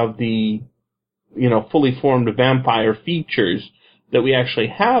many of the, fully formed vampire features that we actually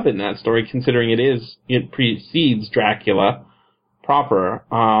have in that story, considering it precedes Dracula proper,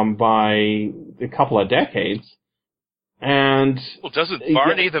 by a couple of decades. And well, doesn't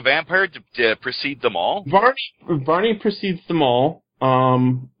Varney the vampire precede them all? Varney precedes them all.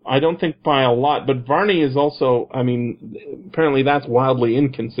 I don't think by a lot, but Varney is also, apparently that's wildly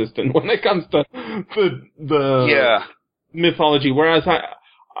inconsistent when it comes to the mythology. Whereas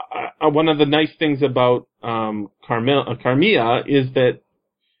one of the nice things about Carmilla is that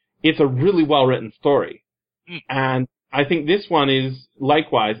it's a really well written story, and I think this one is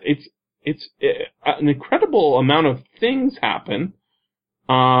likewise. It's an incredible amount of things happen,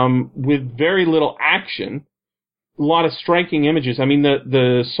 with very little action. A lot of striking images.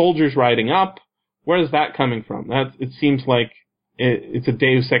 The soldiers riding up, where is that coming from? It seems like it's a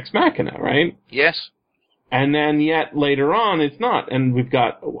Deus Ex Machina, right? Yes. And then yet later on, it's not. And we've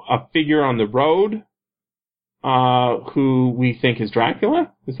got a figure on the road, who we think is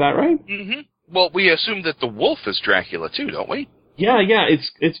Dracula. Is that right? Mm-hmm. Well, we assume that the wolf is Dracula too, don't we? Yeah.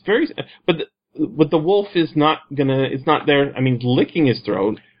 It's very, but the wolf is not it's not there. Licking his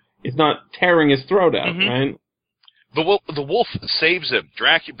throat. It's not tearing his throat out, right? The wolf saves him.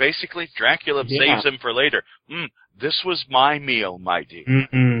 Dracula saves him for later. This was my meal, my dear.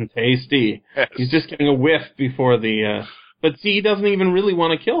 Tasty. Yes. He's just getting a whiff before the... But see, he doesn't even really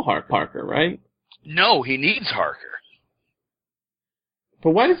want to kill Harker, right? No, he needs Harker.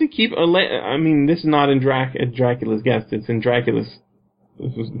 But why does he keep... this is not in Dracula's Guest. It's in Dracula's...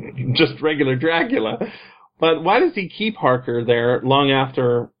 just regular Dracula. But why does he keep Harker there long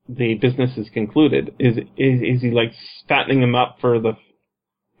after the business is concluded? Is he like fattening him up for a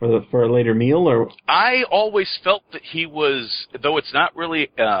later meal, or? I always felt that he was, though it's not really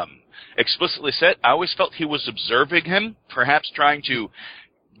explicitly said, I always felt he was observing him, perhaps trying to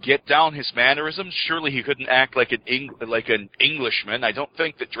get down his mannerisms. Surely he couldn't act like an Englishman. I don't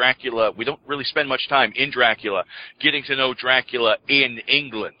think that Dracula, we don't really spend much time in Dracula getting to know Dracula in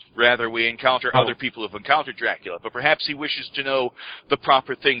England. Rather, we encounter other people who've encountered Dracula. But perhaps he wishes to know the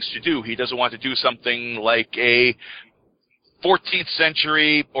proper things to do. He doesn't want to do something like a 14th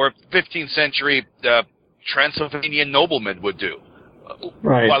century or 15th century Transylvanian nobleman would do.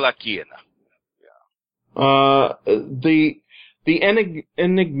 Right. Wallachia. The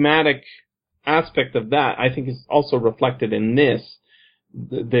enigmatic aspect of that, I think, is also reflected in this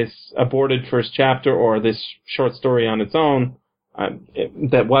aborted first chapter, or this short story on its own,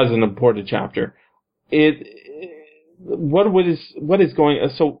 that was an aborted chapter. What is going...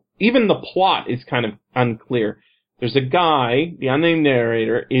 So even the plot is kind of unclear. There's a guy, the unnamed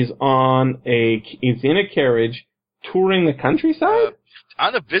narrator, is in a carriage touring the countryside?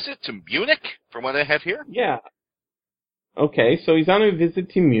 On a visit to Munich, from what I have here? Yeah. Okay, so he's on a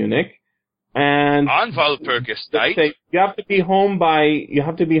visit to Munich, and on Walpurgis night, you have to be home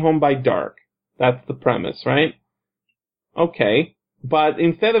by dark. That's the premise, right? Okay, but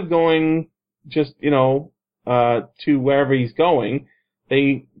instead of going just to wherever he's going,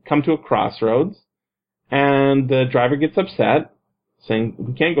 they come to a crossroads, and the driver gets upset, saying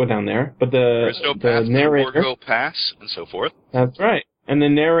we can't go down there. But there's no path, narrator, or go pass, and so forth. That's right. And the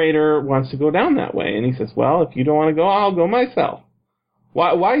narrator wants to go down that way. And he says, well, if you don't want to go, I'll go myself.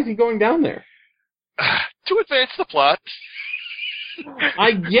 Why is he going down there? To advance the plot.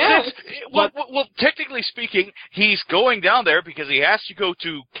 I guess. Well, technically speaking, he's going down there because he has to go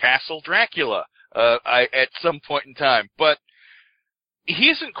to Castle Dracula at some point in time. But he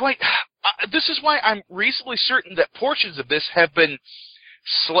isn't quite... this is why I'm reasonably certain that portions of this have been...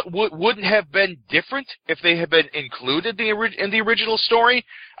 wouldn't have been different if they had been included in the original story.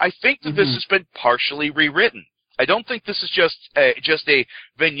 I think that this has been partially rewritten. I don't think this is just a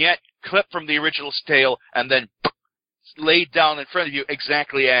vignette clip from the original tale and then laid down in front of you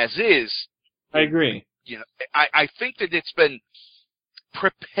exactly as is. I agree. I think that it's been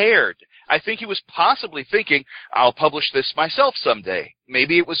prepared. I think he was possibly thinking, I'll publish this myself someday.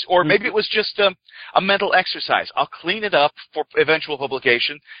 Maybe it was just a mental exercise. I'll clean it up for eventual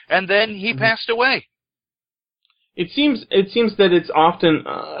publication, and then he passed away. It seems that it's often,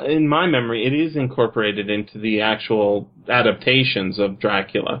 in my memory, it is incorporated into the actual adaptations of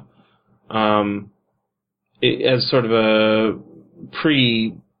Dracula, as sort of a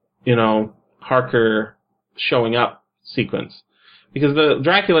Harker showing up sequence. Because the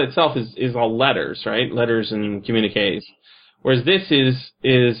Dracula itself is all letters, right? Letters and communiques. Whereas this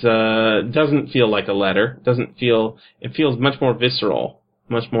doesn't feel like a letter. It feels much more visceral,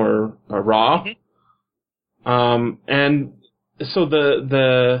 much more raw. And so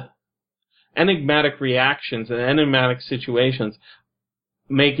the enigmatic reactions and enigmatic situations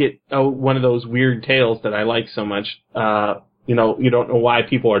make it one of those weird tales that I like so much. You don't know why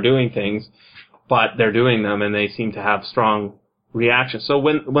people are doing things, but they're doing them, and they seem to have strong reactions. So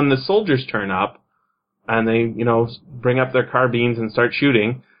when the soldiers turn up and they bring up their carbines and start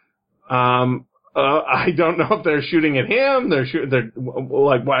shooting, I don't know if they're shooting at him. They're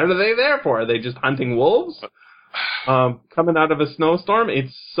like, what are they there for? Are they just hunting wolves? Coming out of a snowstorm?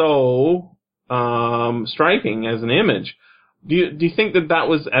 It's so striking as an image. Do you think that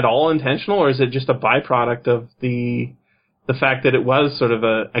was at all intentional, or is it just a byproduct of the fact that it was sort of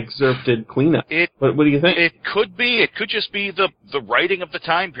a excerpted cleanup? What do you think? It could be. It could just be the writing of the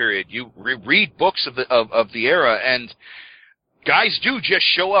time period. You read books of the era, and guys do just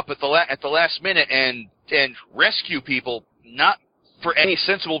show up at the last minute and rescue people, not for any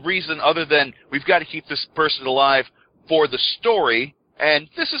sensible reason other than we've got to keep this person alive for the story. And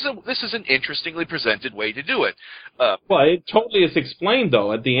this is an interestingly presented way to do it. Well, it totally is explained,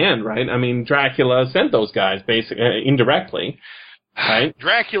 though, at the end, right? I mean, Dracula sent those guys, basically, indirectly, right?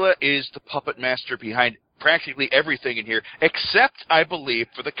 Dracula is the puppet master behind practically everything in here, except, I believe,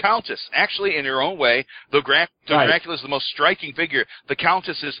 for the Countess. Actually, in her own way, though Dracula is the most striking figure, the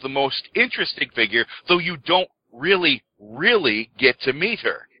Countess is the most interesting figure, though you don't really get to meet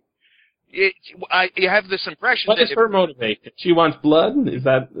her. You have this impression What is her motivation? She wants blood? Is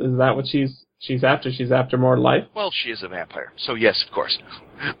that what she's after? She's after more life? Well, she is a vampire, so yes, of course.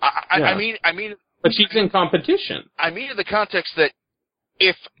 I mean, but she's in competition. I mean, in the context that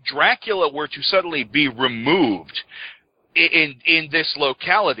if Dracula were to suddenly be removed in this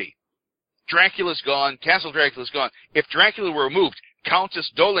locality, Dracula's gone, Castle Dracula's gone. If Dracula were removed,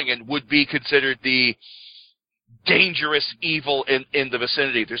 Countess Dolingen would be considered the dangerous evil in the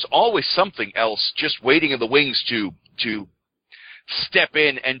vicinity. There's always something else just waiting in the wings to step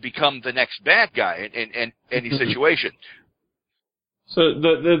in and become the next bad guy in any situation. So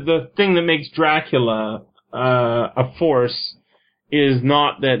the thing that makes Dracula a force is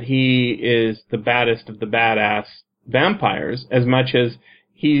not that he is the baddest of the badass vampires, as much as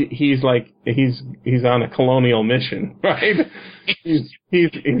he's on a colonial mission, right? he's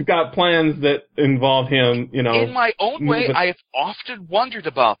got plans that involve him, In my own way, I have often wondered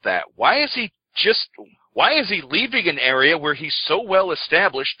about that. Why is he leaving an area where he's so well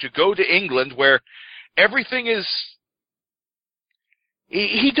established to go to England, where everything is?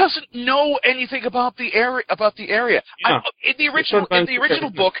 He doesn't know anything about the area. Yeah. In the original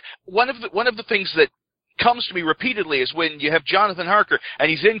book, one of the things that comes to me repeatedly is when you have Jonathan Harker and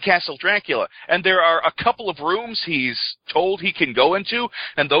he's in Castle Dracula, and there are a couple of rooms he's told he can go into,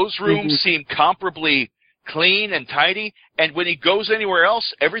 and those rooms seem comparably clean and tidy, and when he goes anywhere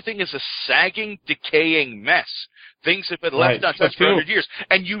else, everything is a sagging, decaying mess. Things have been left untouched for 100 years,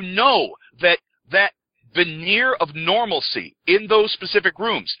 and you know that veneer of normalcy in those specific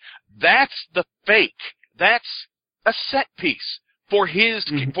rooms, that's the fake. That's a set piece for his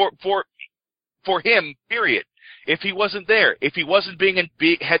for him, period. If he wasn't there, if he wasn't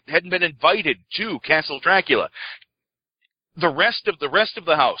hadn't been invited to Castle Dracula, the rest of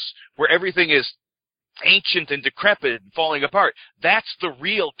the house, where everything is ancient and decrepit and falling apart, that's the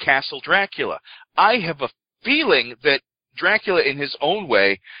real Castle Dracula. I have a feeling that Dracula, in his own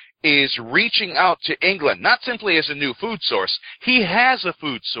way, is reaching out to England, not simply as a new food source. He has a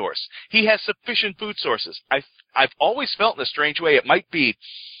food source. He has sufficient food sources. I've always felt in a strange way it might be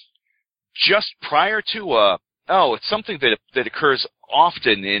just prior to it's something that occurs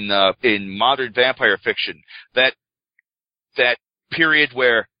often in modern vampire fiction. That period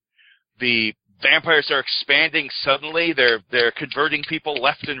where the vampires are expanding suddenly, they're converting people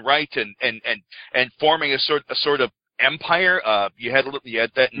left and right and forming a sort of empire. You had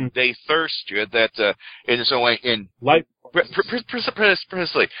that in Day Thirst. You had that in its own way in Life.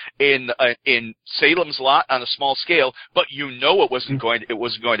 Precisely in Salem's Lot on a small scale, but it wasn't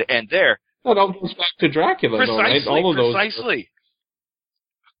going to end there. Well, it all goes back to Dracula, Precisely, though, right? All of those. Precisely.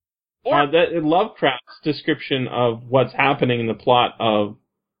 that Lovecraft's description of what's happening in the plot of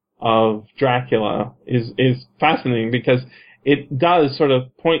Dracula is fascinating, because it does sort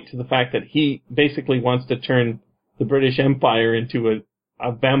of point to the fact that he basically wants to turn the British Empire into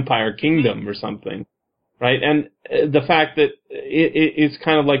a vampire kingdom or something, right? And the fact that it's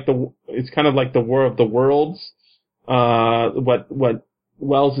kind of like the War of the Worlds. What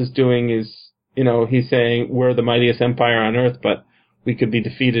Wells is doing is, he's saying we're the mightiest empire on earth, but we could be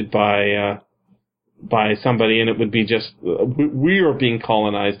defeated by somebody, and it would be just we are being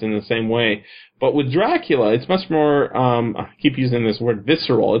colonized in the same way. But with Dracula, it's much more. I keep using this word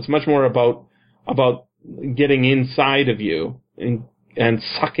visceral. It's much more about getting inside of you and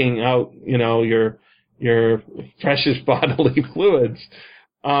sucking out, your precious bodily fluids,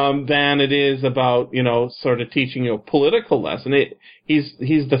 than it is about, sort of teaching you a political lesson. He's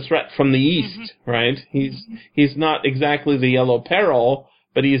the threat from the east, right? He's not exactly the Yellow Peril,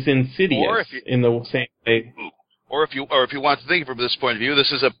 but he's insidious in the same way. Or if you want to think from this point of view,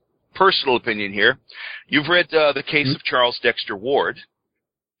 this is a personal opinion here. You've read the case of Charles Dexter Ward.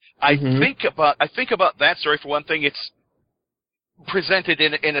 I think about that story. For one thing, it's presented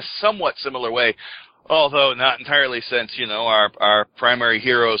in a somewhat similar way, although not entirely, since our primary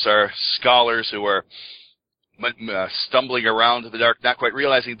heroes are scholars who are stumbling around in the dark, not quite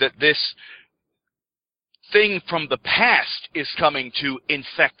realizing that this thing from the past is coming to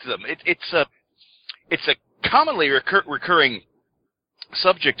infect them. It's a commonly recurring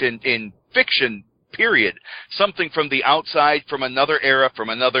subject in fiction. Period. Something from the outside, from another era, from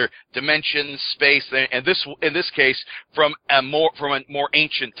another dimension, space, and in this case, from a more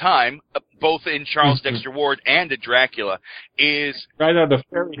ancient time, both in Charles Dexter Ward and in Dracula, is right out of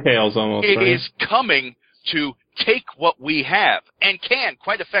fairy tales almost. It is coming to take what we have, and can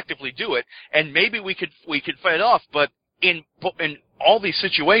quite effectively do it, and maybe we could fight it off, but in all these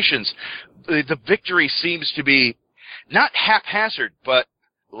situations, the victory seems to be not haphazard, but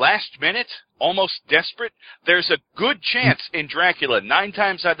last minute, almost desperate. There's a good chance in Dracula, 9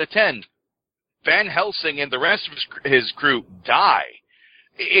 times out of 10, Van Helsing and the rest of his crew die.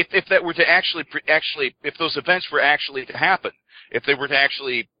 If that were to actually, if those events were actually to happen, if they were to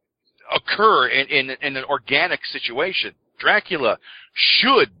actually occur in an organic situation, Dracula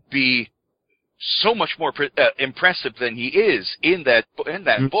should be so much more impressive than he is in that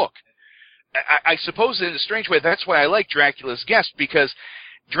book. I suppose in a strange way, that's why I like Dracula's Guest, because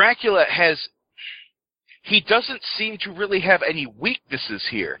Dracula he doesn't seem to really have any weaknesses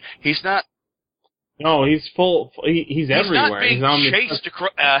here. He's not. No, he's full. He's everywhere. He's not being chased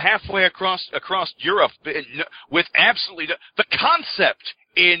halfway across Europe with absolutely the concept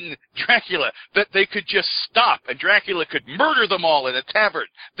in Dracula that they could just stop and Dracula could murder them all in a tavern.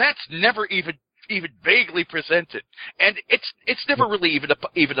 That's never even vaguely presented, and it's never really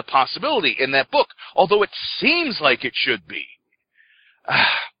even a possibility in that book. Although it seems like it should be.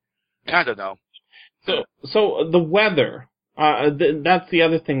 I don't know. So the weather, that's the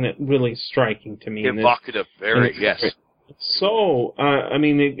other thing that really is striking to me. Evocative, very, yes. So,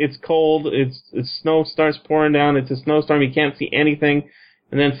 it's cold, it's snow starts pouring down, it's a snowstorm, he can't see anything,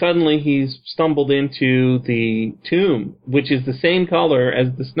 and then suddenly he's stumbled into the tomb, which is the same color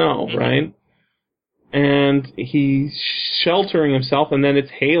as the snow, right? And he's sheltering himself, and then it's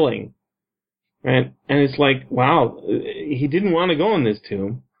hailing. Right? And it's like, wow, he didn't want to go in this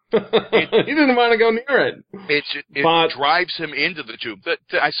tomb. He didn't want to go near it. It drives him into the tomb.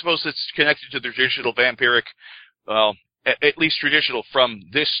 I suppose it's connected to the traditional vampiric, well, at least traditional from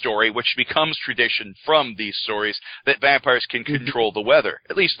this story, which becomes tradition from these stories, that vampires can control the weather,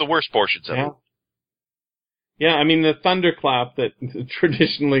 at least the worst portions of it. Yeah, the thunderclap that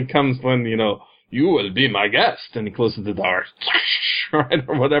traditionally comes when, you will be my guest, and he closes the door, right,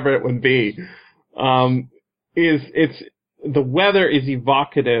 or whatever it would be. The weather is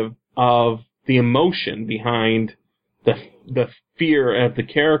evocative of the emotion behind the fear of the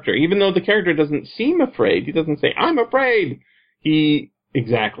character, even though the character doesn't seem afraid. He doesn't say, I'm afraid. He's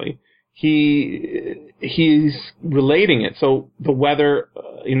relating it. So the weather,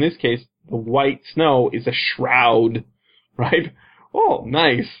 in this case, the white snow is a shroud, right? Oh,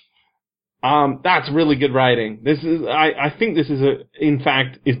 nice. That's really good writing. I think this is in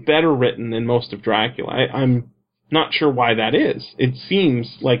fact, is better written than most of Dracula. I'm not sure why that is. It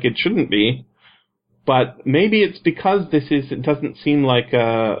seems like it shouldn't be, but maybe it's because it doesn't seem like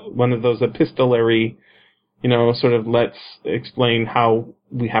one of those epistolary, sort of let's explain how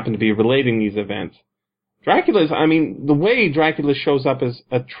we happen to be relating these events. The way Dracula shows up as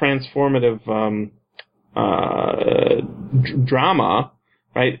a transformative drama,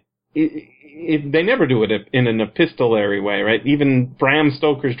 right? they never do it in an epistolary way, right? Even Bram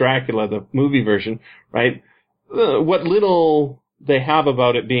Stoker's Dracula, the movie version, right? What little they have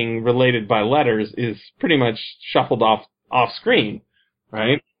about it being related by letters is pretty much shuffled off screen,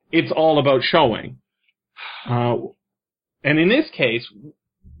 right? It's all about showing. And in this case,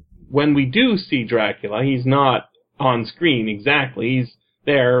 when we do see Dracula, he's not on screen exactly. He's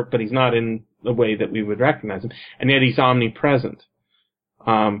there, but he's not in the way that we would recognize him. And yet he's omnipresent.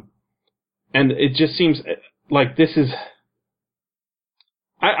 And it just seems like this is...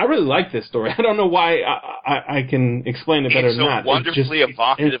 I really like this story. I don't know why I can explain it better than that. It's a wonderfully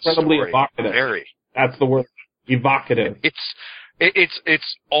evocative incredibly story. Evocative. Very. That's the word. Evocative.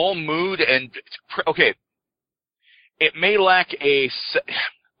 It's all mood and... Okay. It may lack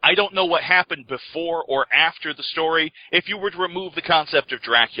I don't know what happened before or after the story. If you were to remove the concept of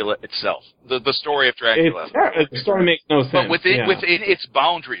Dracula itself, the story of Dracula, the story makes no sense. But within its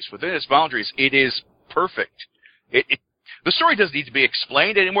boundaries, it is perfect. The story doesn't need to be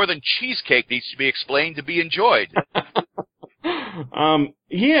explained any more than cheesecake needs to be explained to be enjoyed. I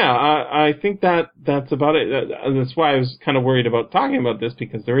think that's about it. That's why I was kind of worried about talking about this,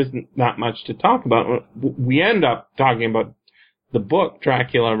 because there isn't that much to talk about. We end up talking about the book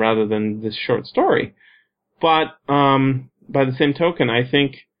Dracula rather than this short story. But by the same token, I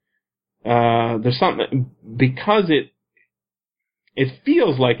think there's something, because it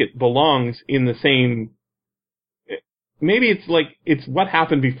feels like it belongs in the same. Maybe it's what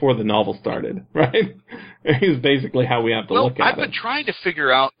happened before the novel started, right? Is basically how we have to look at it. I've been trying to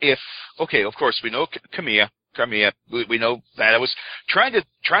figure out if, okay, of course we know Carmilla, we know that. I was trying to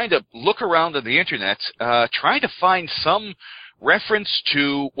look around on the internet, trying to find some reference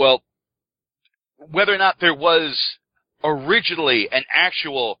to, well, whether or not there was originally an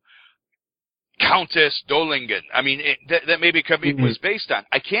actual Countess Dolingen. I mean, that maybe Camilla was based on.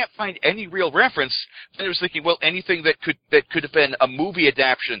 I can't find any real reference. And I was thinking, well, anything that could have been a movie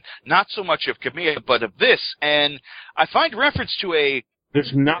adaptation, not so much of Camilla, but of this. And I find reference to a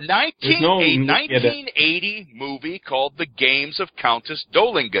 1980 movie called The Games of Countess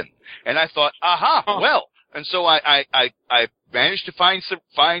Dolingen. And I thought, well. And so I managed to find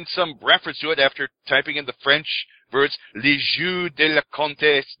some reference to it after typing in the French words, Les Jeux de la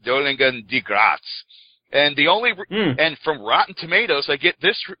Comtesse Dolingen de Graz. And the only, and from Rotten Tomatoes, I get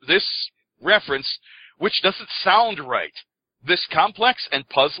this reference, which doesn't sound right. This complex and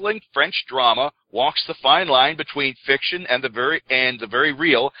puzzling French drama walks the fine line between fiction and the very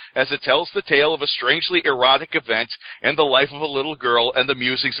real, as it tells the tale of a strangely erotic event in the life of a little girl and the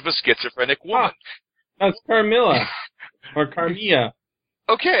musings of a schizophrenic woman. That's Carmilla. Or Carmilla.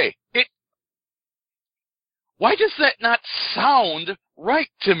 Okay. Why does that not sound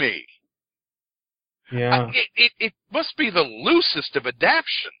right to me? Yeah. It must be the loosest of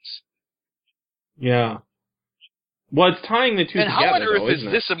adaptions. Yeah. Well, it's tying the two together, how on earth is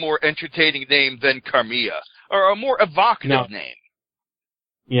this a more entertaining name than Carmilla? Or a more evocative name?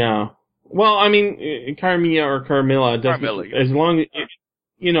 Yeah. Well, I mean, Carmilla or Carmilla doesn't... As long as...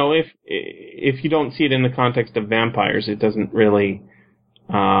 if you don't see it in the context of vampires, it doesn't really...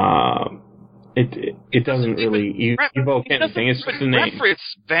 It doesn't really evoke anything. It's just a name. Reference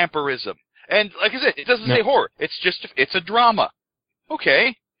vampirism. And like I said, it doesn't say horror. It's a drama.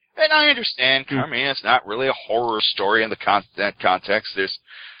 Okay. And I understand, it's not really a horror story in that context. There's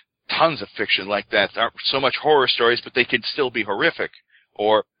tons of fiction like that. There aren't so much horror stories, but they can still be horrific.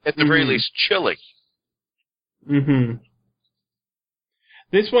 Or, at the very least, chilling. Mm-hmm.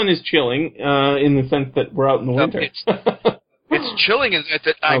 This one is chilling, in the sense that we're out in the winter. It's chilling in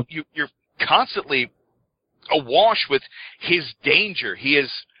that you're constantly awash with his danger. He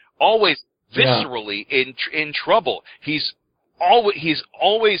is always viscerally in trouble. He's always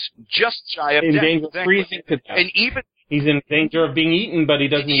just shy of death. In danger of freezing to death. And he's in danger of being eaten, but he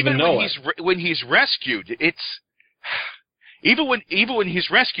doesn't even know it. When he's rescued, even when he's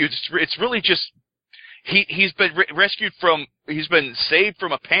rescued, it's really just he's been he's been saved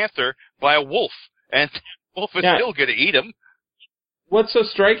from a panther by a wolf, and the wolf is still going to eat him. What's so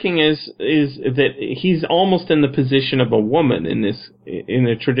striking is that he's almost in the position of a woman in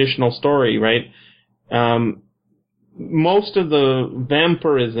a traditional story, right? Most of the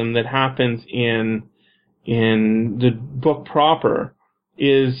vampirism that happens in the book proper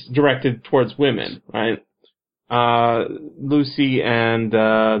is directed towards women, right? Lucy and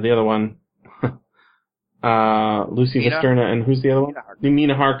the other one, Lucy Westerna, and who's the other one?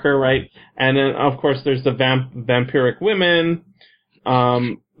 Mina Harker, right? And then, of course, there's the vampiric women.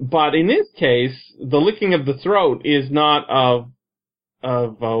 But in this case, the licking of the throat is not of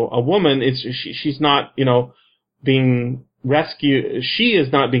a woman. She's not, being she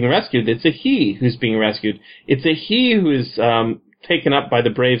is not being rescued. It's a he who's being rescued. It's a he who is taken up by the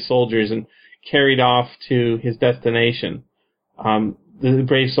brave soldiers and carried off to his destination. The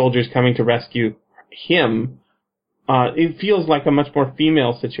brave soldiers coming to rescue him. It feels like a much more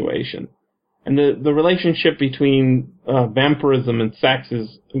female situation. And the relationship between vampirism and sex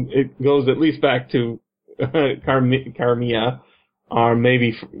it goes at least back to Carmilla, or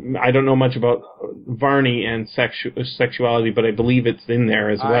maybe, I don't know much about Varney and sexuality, but I believe it's in there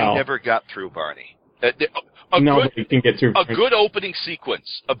as well. I never got through Varney. Nobody can get through. A good opening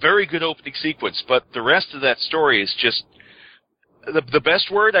sequence, a very good opening sequence, but the rest of that story is just, the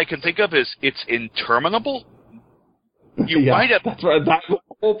best word I can think of is it's interminable. You wind up, that's the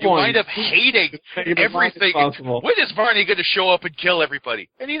whole point. You wind up hating everything. When is Varney going to show up and kill everybody?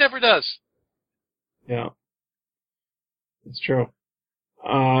 And he never does. Yeah, it's true.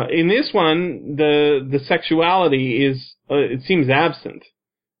 In this one, the sexuality is it seems absent.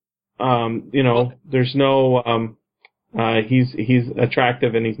 There's no he's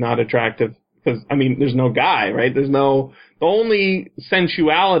attractive and he's not attractive because there's no guy, right? The only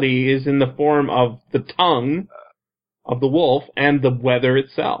sensuality is in the form of the tongue of the wolf and the weather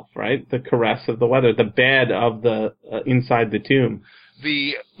itself, right? The caress of the weather, the bed of the inside the tomb.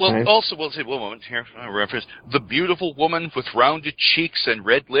 Right? Also, we'll say one moment here. Reference the beautiful woman with rounded cheeks and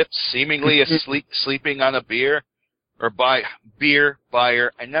red lips, seemingly asleep, sleeping on a beer, or beer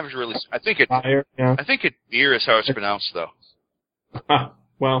buyer. I never really. I think it. Buyer, yeah. I think beer is how it's pronounced, though.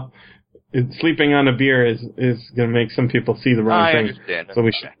 Well, sleeping on a beer is going to make some people see the wrong thing. Understand. So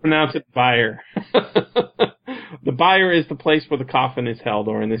we should pronounce it buyer. The buyer is the place where the coffin is held,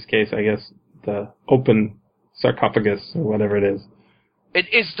 or in this case, I guess, the open sarcophagus, or whatever it is.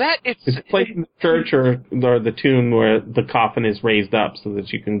 Is that it's a place in the church or the tomb where the coffin is raised up so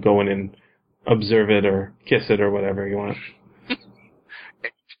that you can go in and observe it or kiss it or whatever you want.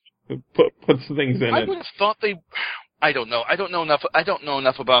 Put some things in it. I would have thought they. I don't know. I don't know enough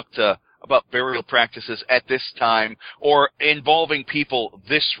about burial practices at this time or involving people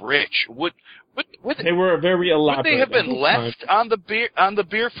this rich. Would they were very elaborate. Would they have been left on the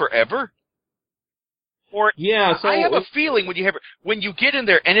beer forever? Or yeah, so I have a feeling when you get in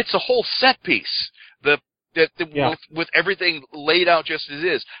there and it's a whole set piece, with everything laid out just as it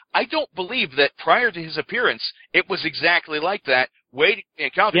is. I don't believe that prior to his appearance it was exactly like that. Waiting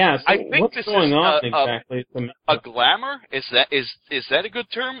encounter. Yeah, so I think what's this going is on exactly? A glamour. Is that a good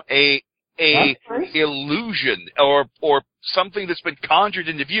term? A illusion or something that's been conjured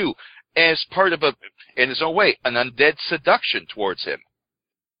into view as part of in his own way, an undead seduction towards him.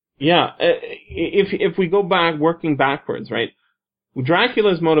 Yeah, if we go back, working backwards, right?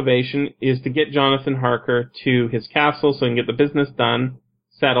 Dracula's motivation is to get Jonathan Harker to his castle so he can get the business done,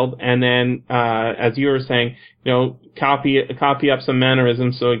 settled, and then, as you were saying, copy up some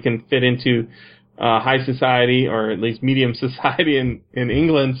mannerisms so he can fit into high society, or at least medium society in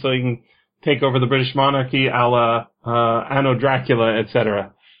England, so he can take over the British monarchy a la Anno Dracula,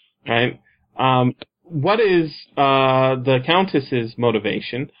 etc. Right? What is the Countess's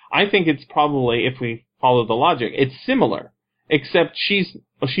motivation? I think it's probably, if we follow the logic, it's similar, except she's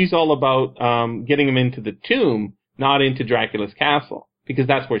all about getting him into the tomb, not into Dracula's castle, because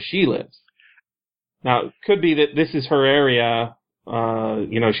that's where she lives. Now, it could be that this is her area,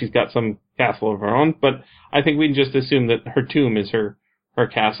 she's got some castle of her own, but I think we can just assume that her tomb is her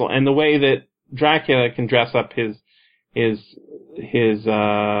castle, and the way that Dracula can dress up his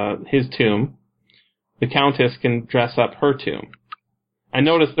tomb, the Countess can dress up her tomb. I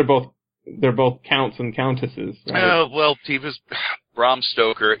noticed they're both counts and countesses. Right? Well, Tiva's Bram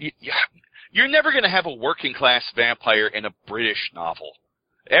Stoker. You're never going to have a working class vampire in a British novel.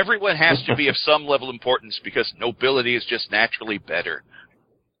 Everyone has to be of some level of importance because nobility is just naturally better.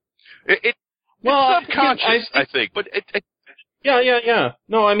 It's subconscious, I think, but it. Yeah.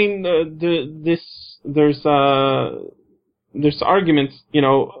 No, I mean, there's arguments.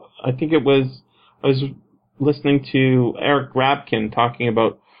 I think I was listening to Eric Rabkin talking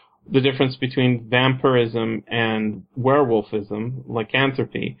about the difference between vampirism and werewolfism,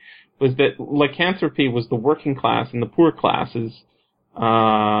 lycanthropy, was that lycanthropy was the working class and the poor classes,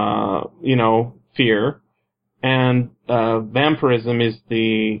 fear, and vampirism is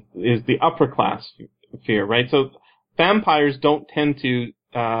the upper class fear, right? So vampires don't tend to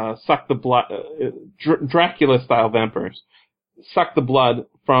suck the blood, Dracula-style vampires suck the blood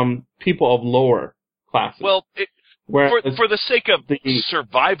from people of lower classes. Well, for the sake of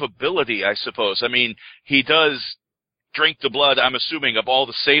survivability, I suppose. I mean, he does drink the blood, I'm assuming, of all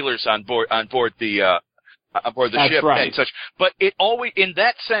the sailors on board the ship right. and such. But it always, in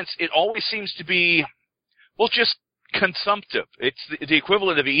that sense, it always seems to be, just consumptive. It's the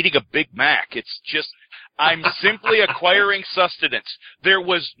equivalent of eating a Big Mac. It's just, I'm simply acquiring sustenance. There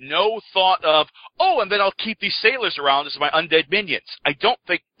was no thought of, oh, and then I'll keep these sailors around as my undead minions. I don't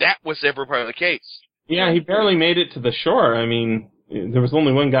think that was ever part of the case. Yeah, he barely made it to the shore. I mean, there was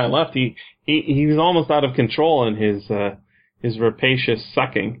only one guy left. He was almost out of control in his rapacious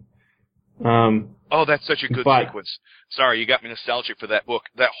sucking. Oh, that's such a good sequence. Sorry, you got me nostalgic for that book.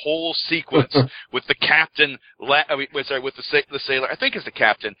 That whole sequence with the captain, with the sailor, I think it's the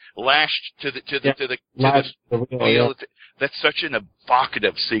captain, lashed to the wheel. That's such an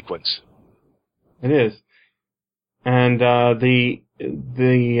evocative sequence. It is, and the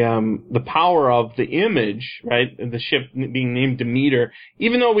power of the image, right? The ship being named Demeter,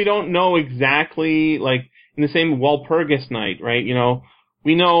 even though we don't know exactly, like in the same Walpurgis Night, right? You know,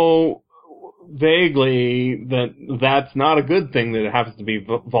 we know vaguely that that's not a good thing that it happens to be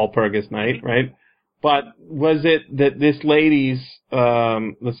Walpurgis Night, right? But was it that this lady's,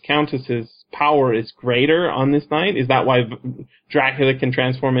 this countess's power is greater on this night? Is that why Dracula can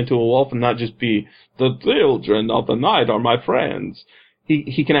transform into a wolf and not just be the children of the night are my friends?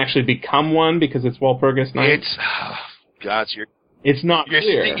 He can actually become one because it's Walpurgis Night. It's not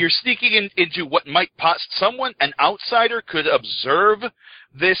clear. You're sneaking into what might an outsider could observe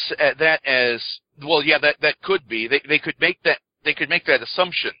this that as well. Yeah, that could be. They could make that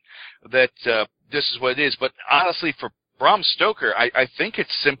assumption that this is what it is. But honestly, for Bram Stoker, I think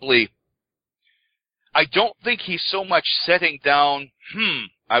it's simply. I don't think he's so much setting down.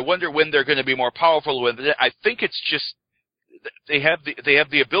 I wonder when they're going to be more powerful. I think it's just they have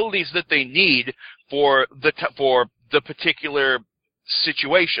the abilities that they need for the particular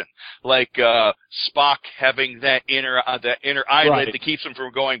situation, like Spock having that inner eyelid that keeps him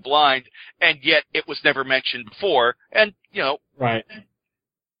from going blind, and yet it was never mentioned before, and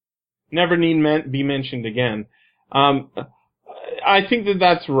never need be mentioned again. I think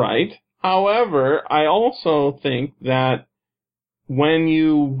that's right. However, I also think that when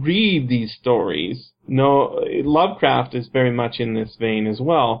you read these stories, Lovecraft is very much in this vein as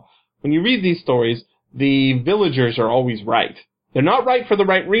well. When you read these stories, the villagers are always right. They're not right for the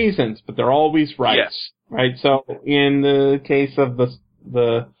right reasons, but they're always right. Yes. Right. So in the case of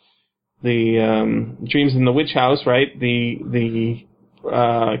the Dreams in the Witch House, right? The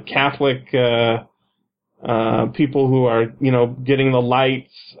Catholic people who are getting the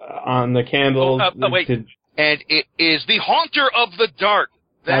lights on the candles. Wait. And it is the Haunter of the Dark.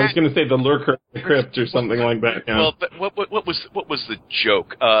 I was going to say the Lurker of the Crypt or something like that. Yeah. Well, but what was the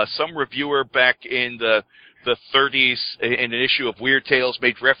joke? Some reviewer back in the 30s in an issue of Weird Tales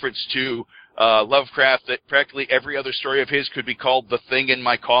made reference to Lovecraft that practically every other story of his could be called The Thing in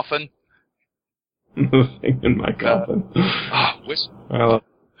My Coffin. The Thing in My Coffin.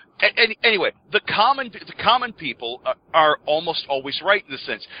 Anyway, the common people are almost always right in this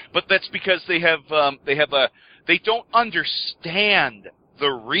sense, but that's because they don't understand the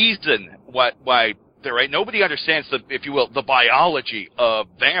reason why they're right. Nobody understands the biology of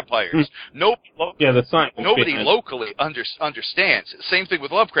vampires. The science. Nobody locally understands. Same thing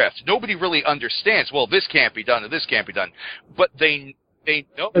with Lovecraft. Nobody really understands. Well, this can't be done and this can't be done, but they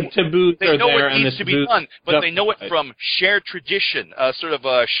know the taboos they know there it needs to be done, but they know it from shared tradition, sort of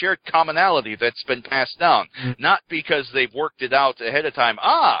a shared commonality that's been passed down, not because they've worked it out ahead of time.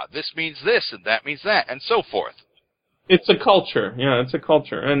 This means this and that means that, and so forth. It's a culture. Yeah, it's a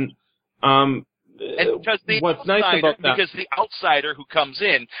culture, and because what's nice about that, because the outsider who comes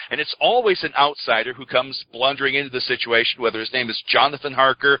in, and it's always an outsider who comes blundering into the situation, whether his name is Jonathan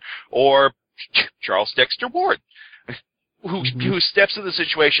Harker or Charles Dexter Ward, who steps in the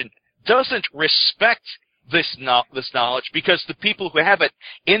situation, doesn't respect this knowledge because the people who have it,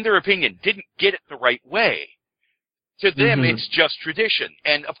 in their opinion, didn't get it the right way. To them, it's just tradition,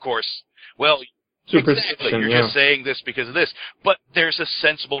 and of course, exactly, you're just saying this because of this, but there's a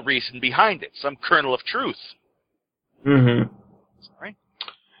sensible reason behind it, some kernel of truth. Sorry?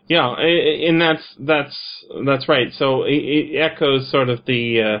 Yeah, and that's right. So it echoes sort of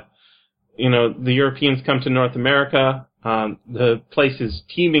the Europeans come to North America. The place is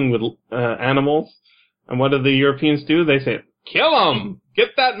teeming with animals, and what do the Europeans do? They say, "Kill them!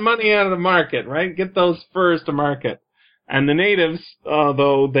 Get that money out of the market, right? Get those furs to market." And the natives,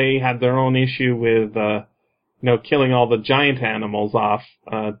 though they had their own issue with, killing all the giant animals off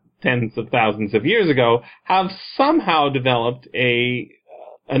tens of thousands of years ago, have somehow developed an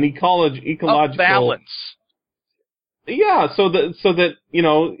ecological balance. Yeah, so that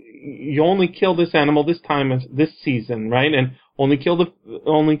you only kill this animal this time of this season, right? And only kill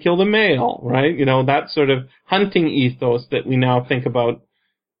the male, right? That sort of hunting ethos that we now think about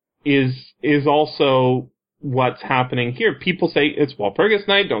is also what's happening here. People say it's Walpurgis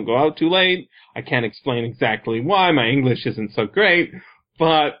night, don't go out too late. I can't explain exactly why, my English isn't so great,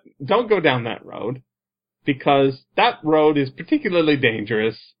 but don't go down that road, because that road is particularly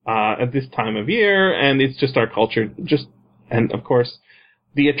dangerous at this time of year, and it's just our culture. And of course,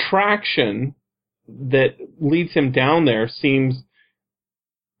 the attraction that leads him down there seems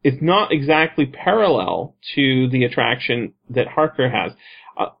it's not exactly parallel to the attraction that Harker has.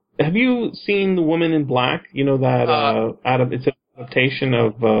 Have you seen The Woman in Black? You know that it's an adaptation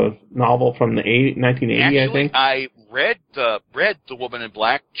of a novel from the 1980, actually, I think. I read The Woman in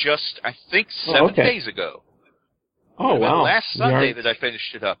Black just, I think, 7 days ago. Oh, wow. Last Sunday that I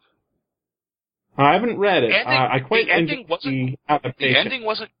finished it up. I haven't read it. I quite the ending enjoyed the adaptation. The ending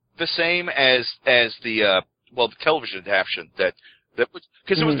wasn't the same as the television adaptation that was,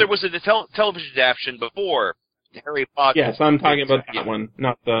 because there was a television adaptation before Harry Potter. Yes, I'm talking about that one,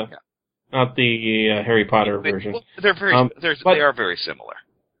 not the Harry Potter version. Well, they're very they are very similar.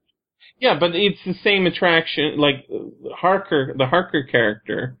 Yeah, but it's the same attraction. Like the Harker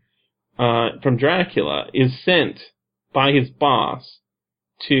character from Dracula is sent by his boss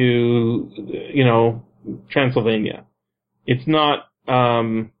to Transylvania. It's not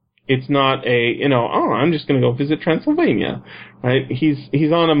I'm just going to go visit Transylvania, right?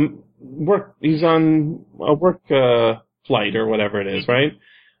 He's on a work flight or whatever it is, right?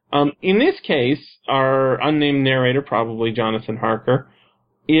 In this case, our unnamed narrator, probably Jonathan Harker,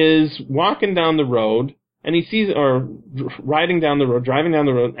 is walking down the road, and he sees, or driving down the road,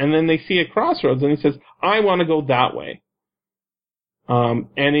 and then they see a crossroads, and he says, I want to go that way. And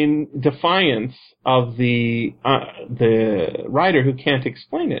in defiance of the writer who can't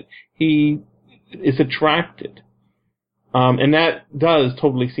explain it, he is attracted. And that does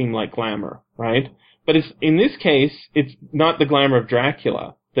totally seem like glamour, right? But in this case, it's not the glamour of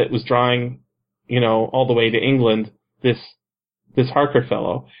Dracula that was drawing, all the way to England, this Harker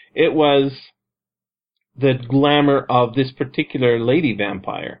fellow. It was the glamour of this particular lady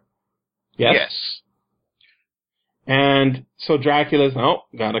vampire. Yes. And so Dracula's,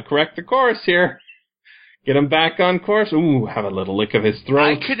 gotta correct the course here. Get him back on course. Ooh, have a little lick of his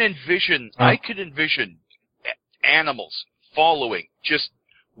throat. I could envision animals following, just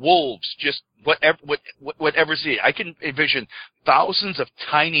wolves, just whatever's it. I can envision thousands of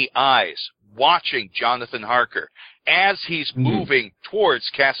tiny eyes watching Jonathan Harker as he's moving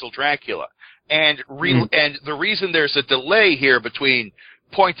towards Castle Dracula. And the reason there's a delay here between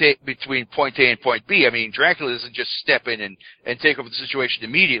point A and point B, I mean, Dracula doesn't just step in and take over the situation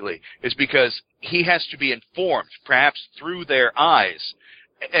immediately, is because he has to be informed, perhaps through their eyes,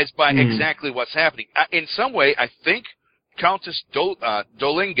 as by exactly what's happening. In some way, I think Countess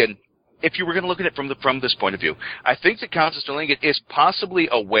Dolingen, if you were going to look at it from this point of view, I think that Countess Dolingen is possibly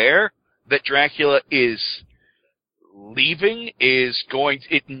aware that Dracula is leaving,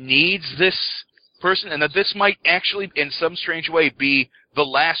 it needs this person, and that this might actually, in some strange way, be the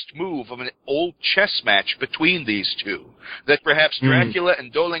last move of an old chess match between these two. That perhaps Dracula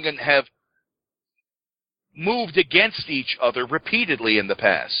and Dolingen have moved against each other repeatedly in the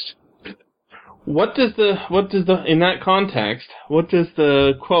past. What does in that context, what does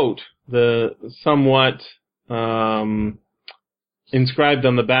the quote, the somewhat inscribed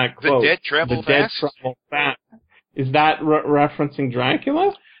on the back quote, the dead travel fast? Is that referencing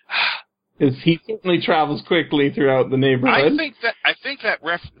Dracula? Because he certainly travels quickly throughout the neighborhood. I think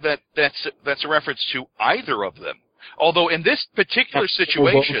that's a reference to either of them. Although in this particular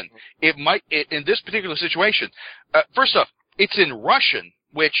situation, first off, it's in Russian,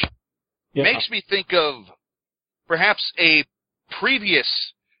 which makes me think of perhaps a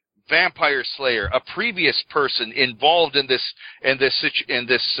previous vampire slayer, a previous person involved in this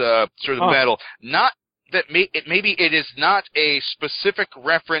sort of battle. Not that maybe it is not a specific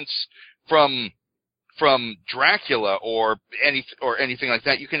reference from Dracula or anything like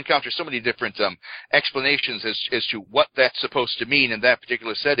that. You can encounter so many different explanations as to what that's supposed to mean in that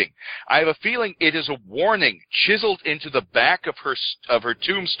particular setting. I have a feeling it is a warning chiseled into the back of her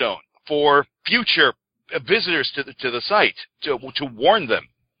tombstone for future visitors to the site to warn them.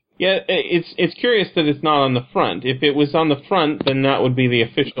 Yeah, it's curious that it's not on the front. If it was on the front, then that would be the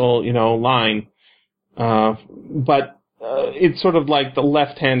official, line. But it's sort of like the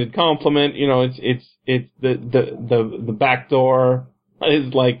left-handed compliment. It's the back door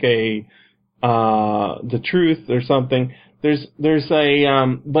is like the truth or something. There's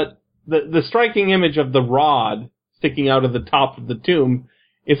but the striking image of the rod sticking out of the top of the tomb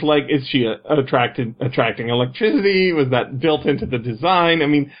It's like, is she attracting electricity? Was that built into the design? I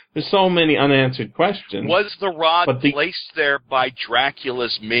mean, there's so many unanswered questions. Was the rod placed there by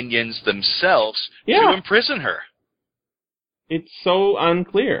Dracula's minions themselves to imprison her? It's so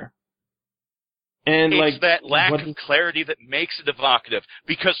unclear. And it's that lack of clarity that makes it evocative,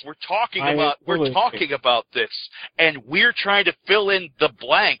 because we're talking about this, and we're trying to fill in the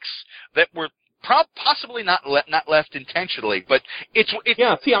blanks that were possibly not left intentionally. But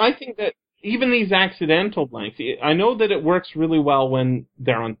see, I think that even these accidental blanks, I know that it works really well when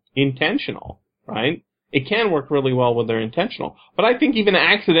they're intentional, right? It can work really well when they're intentional, but I think even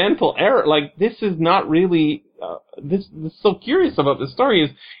accidental error, like this is not really. This is so curious about the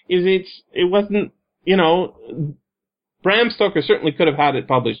story it wasn't, Bram Stoker certainly could have had it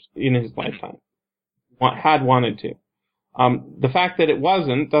published in his lifetime, had wanted to. The fact that it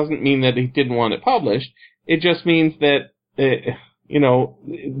wasn't doesn't mean that he didn't want it published. It just means that,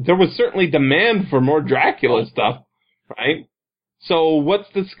 there was certainly demand for more Dracula stuff, right? So what's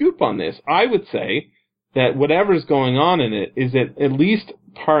the scoop on this? I would say that whatever's going on in it is at least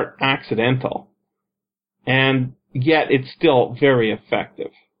part accidental. And yet it's still very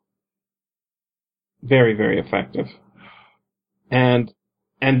effective. Very, very effective. And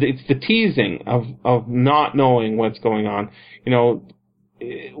it's the teasing of not knowing what's going on.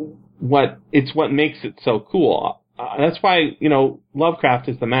 What makes it so cool. That's why, Lovecraft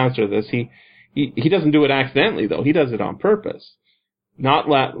is the master of this. He doesn't do it accidentally, though. He does it on purpose. Not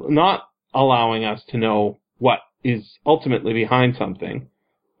allowing us to know what is ultimately behind something,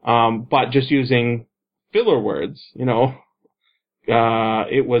 but just using filler words, it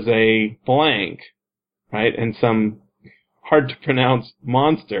was a blank, right? And some hard to pronounce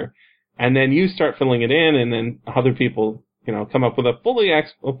monster. And then you start filling it in, and then other people, come up with a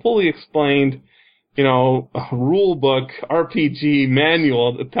fully explained, rule book, RPG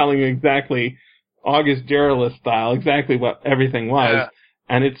manual telling you exactly August Derleth style, exactly what everything was. Yeah.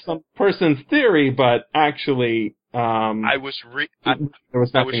 And it's some person's theory, but actually, I was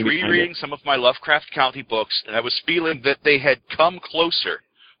rereading some of my Lovecraft County books, and I was feeling that they had come closer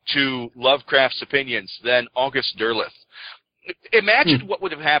to Lovecraft's opinions than August Derleth. Imagine what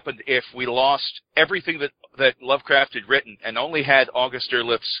would have happened if we lost everything that Lovecraft had written and only had August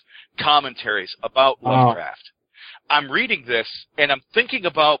Derleth's commentaries about Lovecraft. I'm reading this, and I'm thinking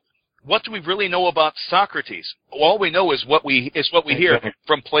about, what do we really know about Socrates? All we know is what we hear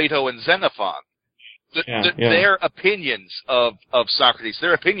from Plato and Xenophon. Their opinions of Socrates,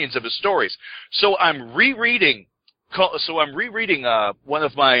 their opinions of his stories. So I'm rereading one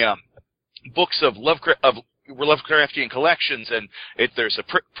of my books of Lovecraftian collections, and there's a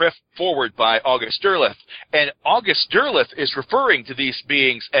forward by August Derleth, and August Derleth is referring to these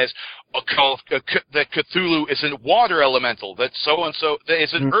beings as that Cthulhu is a water elemental, that so and so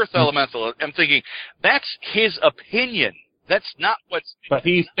is an earth elemental. I'm thinking that's his opinion. That's not what's. But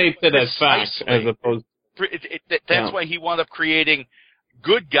he states it as fact, as opposed. That's why he wound up creating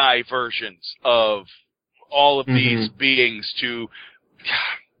good guy versions of all of these beings to,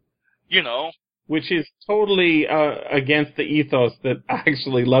 which is totally against the ethos that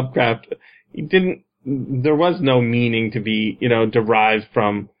actually Lovecraft. There was no meaning to be, derived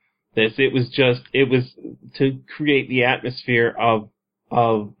from this. It was to create the atmosphere of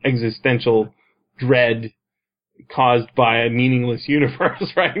existential dread caused by a meaningless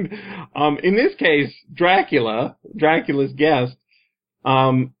universe, right? In this case, Dracula's guest,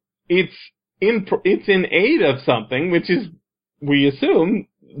 it's in aid of something, which is, we assume,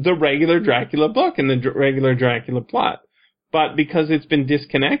 the regular Dracula book and the regular Dracula plot. But because it's been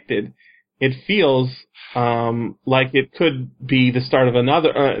disconnected, it feels like it could be the start of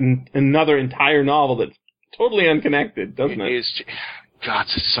another entire novel that's totally unconnected, doesn't it? It is. God,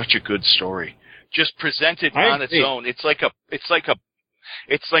 it's such a good story. Just presented on its own. It's like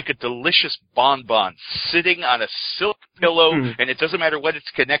a delicious bonbon sitting on a silk pillow, and it doesn't matter what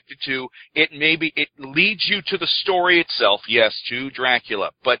it's connected to. It leads you to the story itself, yes, to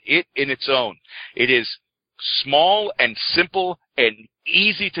Dracula, but it in its own. It is small and simple and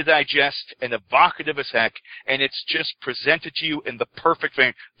easy to digest and evocative as heck, and it's just presented to you in the perfect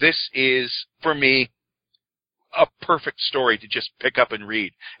vein. This is, for me, a perfect story to just pick up and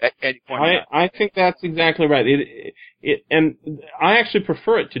read at any point. I think that's exactly right. And I actually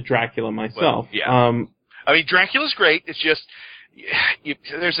prefer it to Dracula myself. Well, yeah. Dracula's great. It's just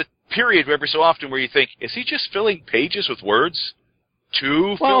there's a period every so often where you think, is he just filling pages with words?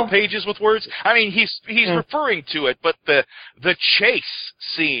 Fill pages with words? He's referring to it, but the chase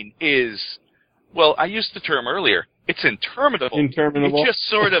scene is, well, I used the term earlier, it's interminable. Interminable. It just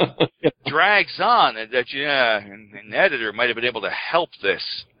sort of drags on, and that an editor might have been able to help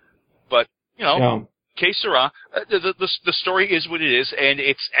this, but que sera. The story is what it is, and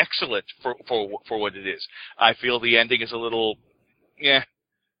it's excellent for what it is. I feel the ending is a little,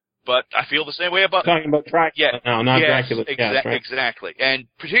 but I feel the same way about talking about Dracula. No, not Dracula. Right? Exactly, and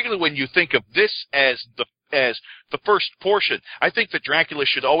particularly when you think of this as the first portion, I think that Dracula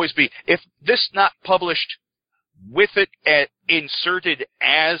should always be, if this not published with it inserted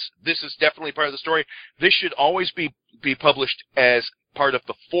as this is definitely part of the story, this should always be published as part of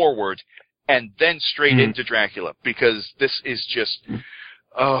the foreword and then straight into Dracula, because this is just,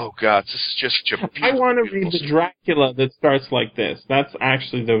 oh God, this is just a beautiful, I want to read the Dracula that starts like this. That's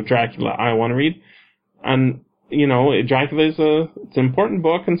actually the Dracula I want to read. And, Dracula is it's an important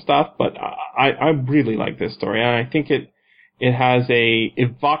book and stuff, but I really like this story. I think it has a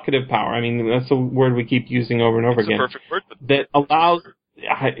evocative power. I mean, that's a word we keep using over and over again. It's the perfect word. That allows,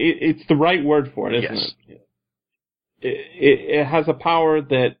 it's the right word for it, isn't it? It has a power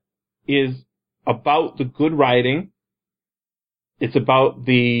that is about the good writing. It's about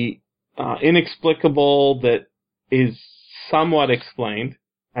the inexplicable that is somewhat explained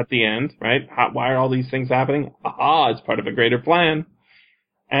at the end, right? Why are all these things happening? Aha, it's part of a greater plan.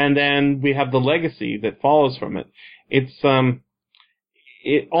 And then we have the legacy that follows from it. It's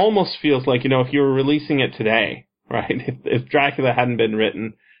it almost feels like, if you were releasing it today, right? If Dracula hadn't been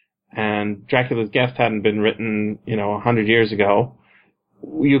written and Dracula's Guest hadn't been written, 100 years ago,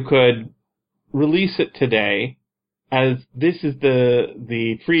 you could release it today as this is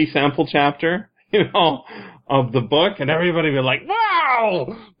the free sample chapter, of the book, and everybody would be like, wow,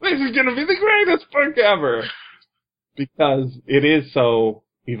 this is going to be the greatest book ever. Because it is so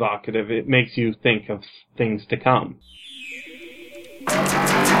evocative, it makes you think of things to come.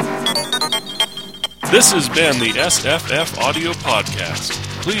 This has been the SFF Audio Podcast.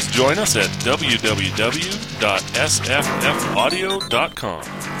 Please join us at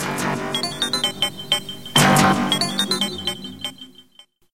www.sffaudio.com.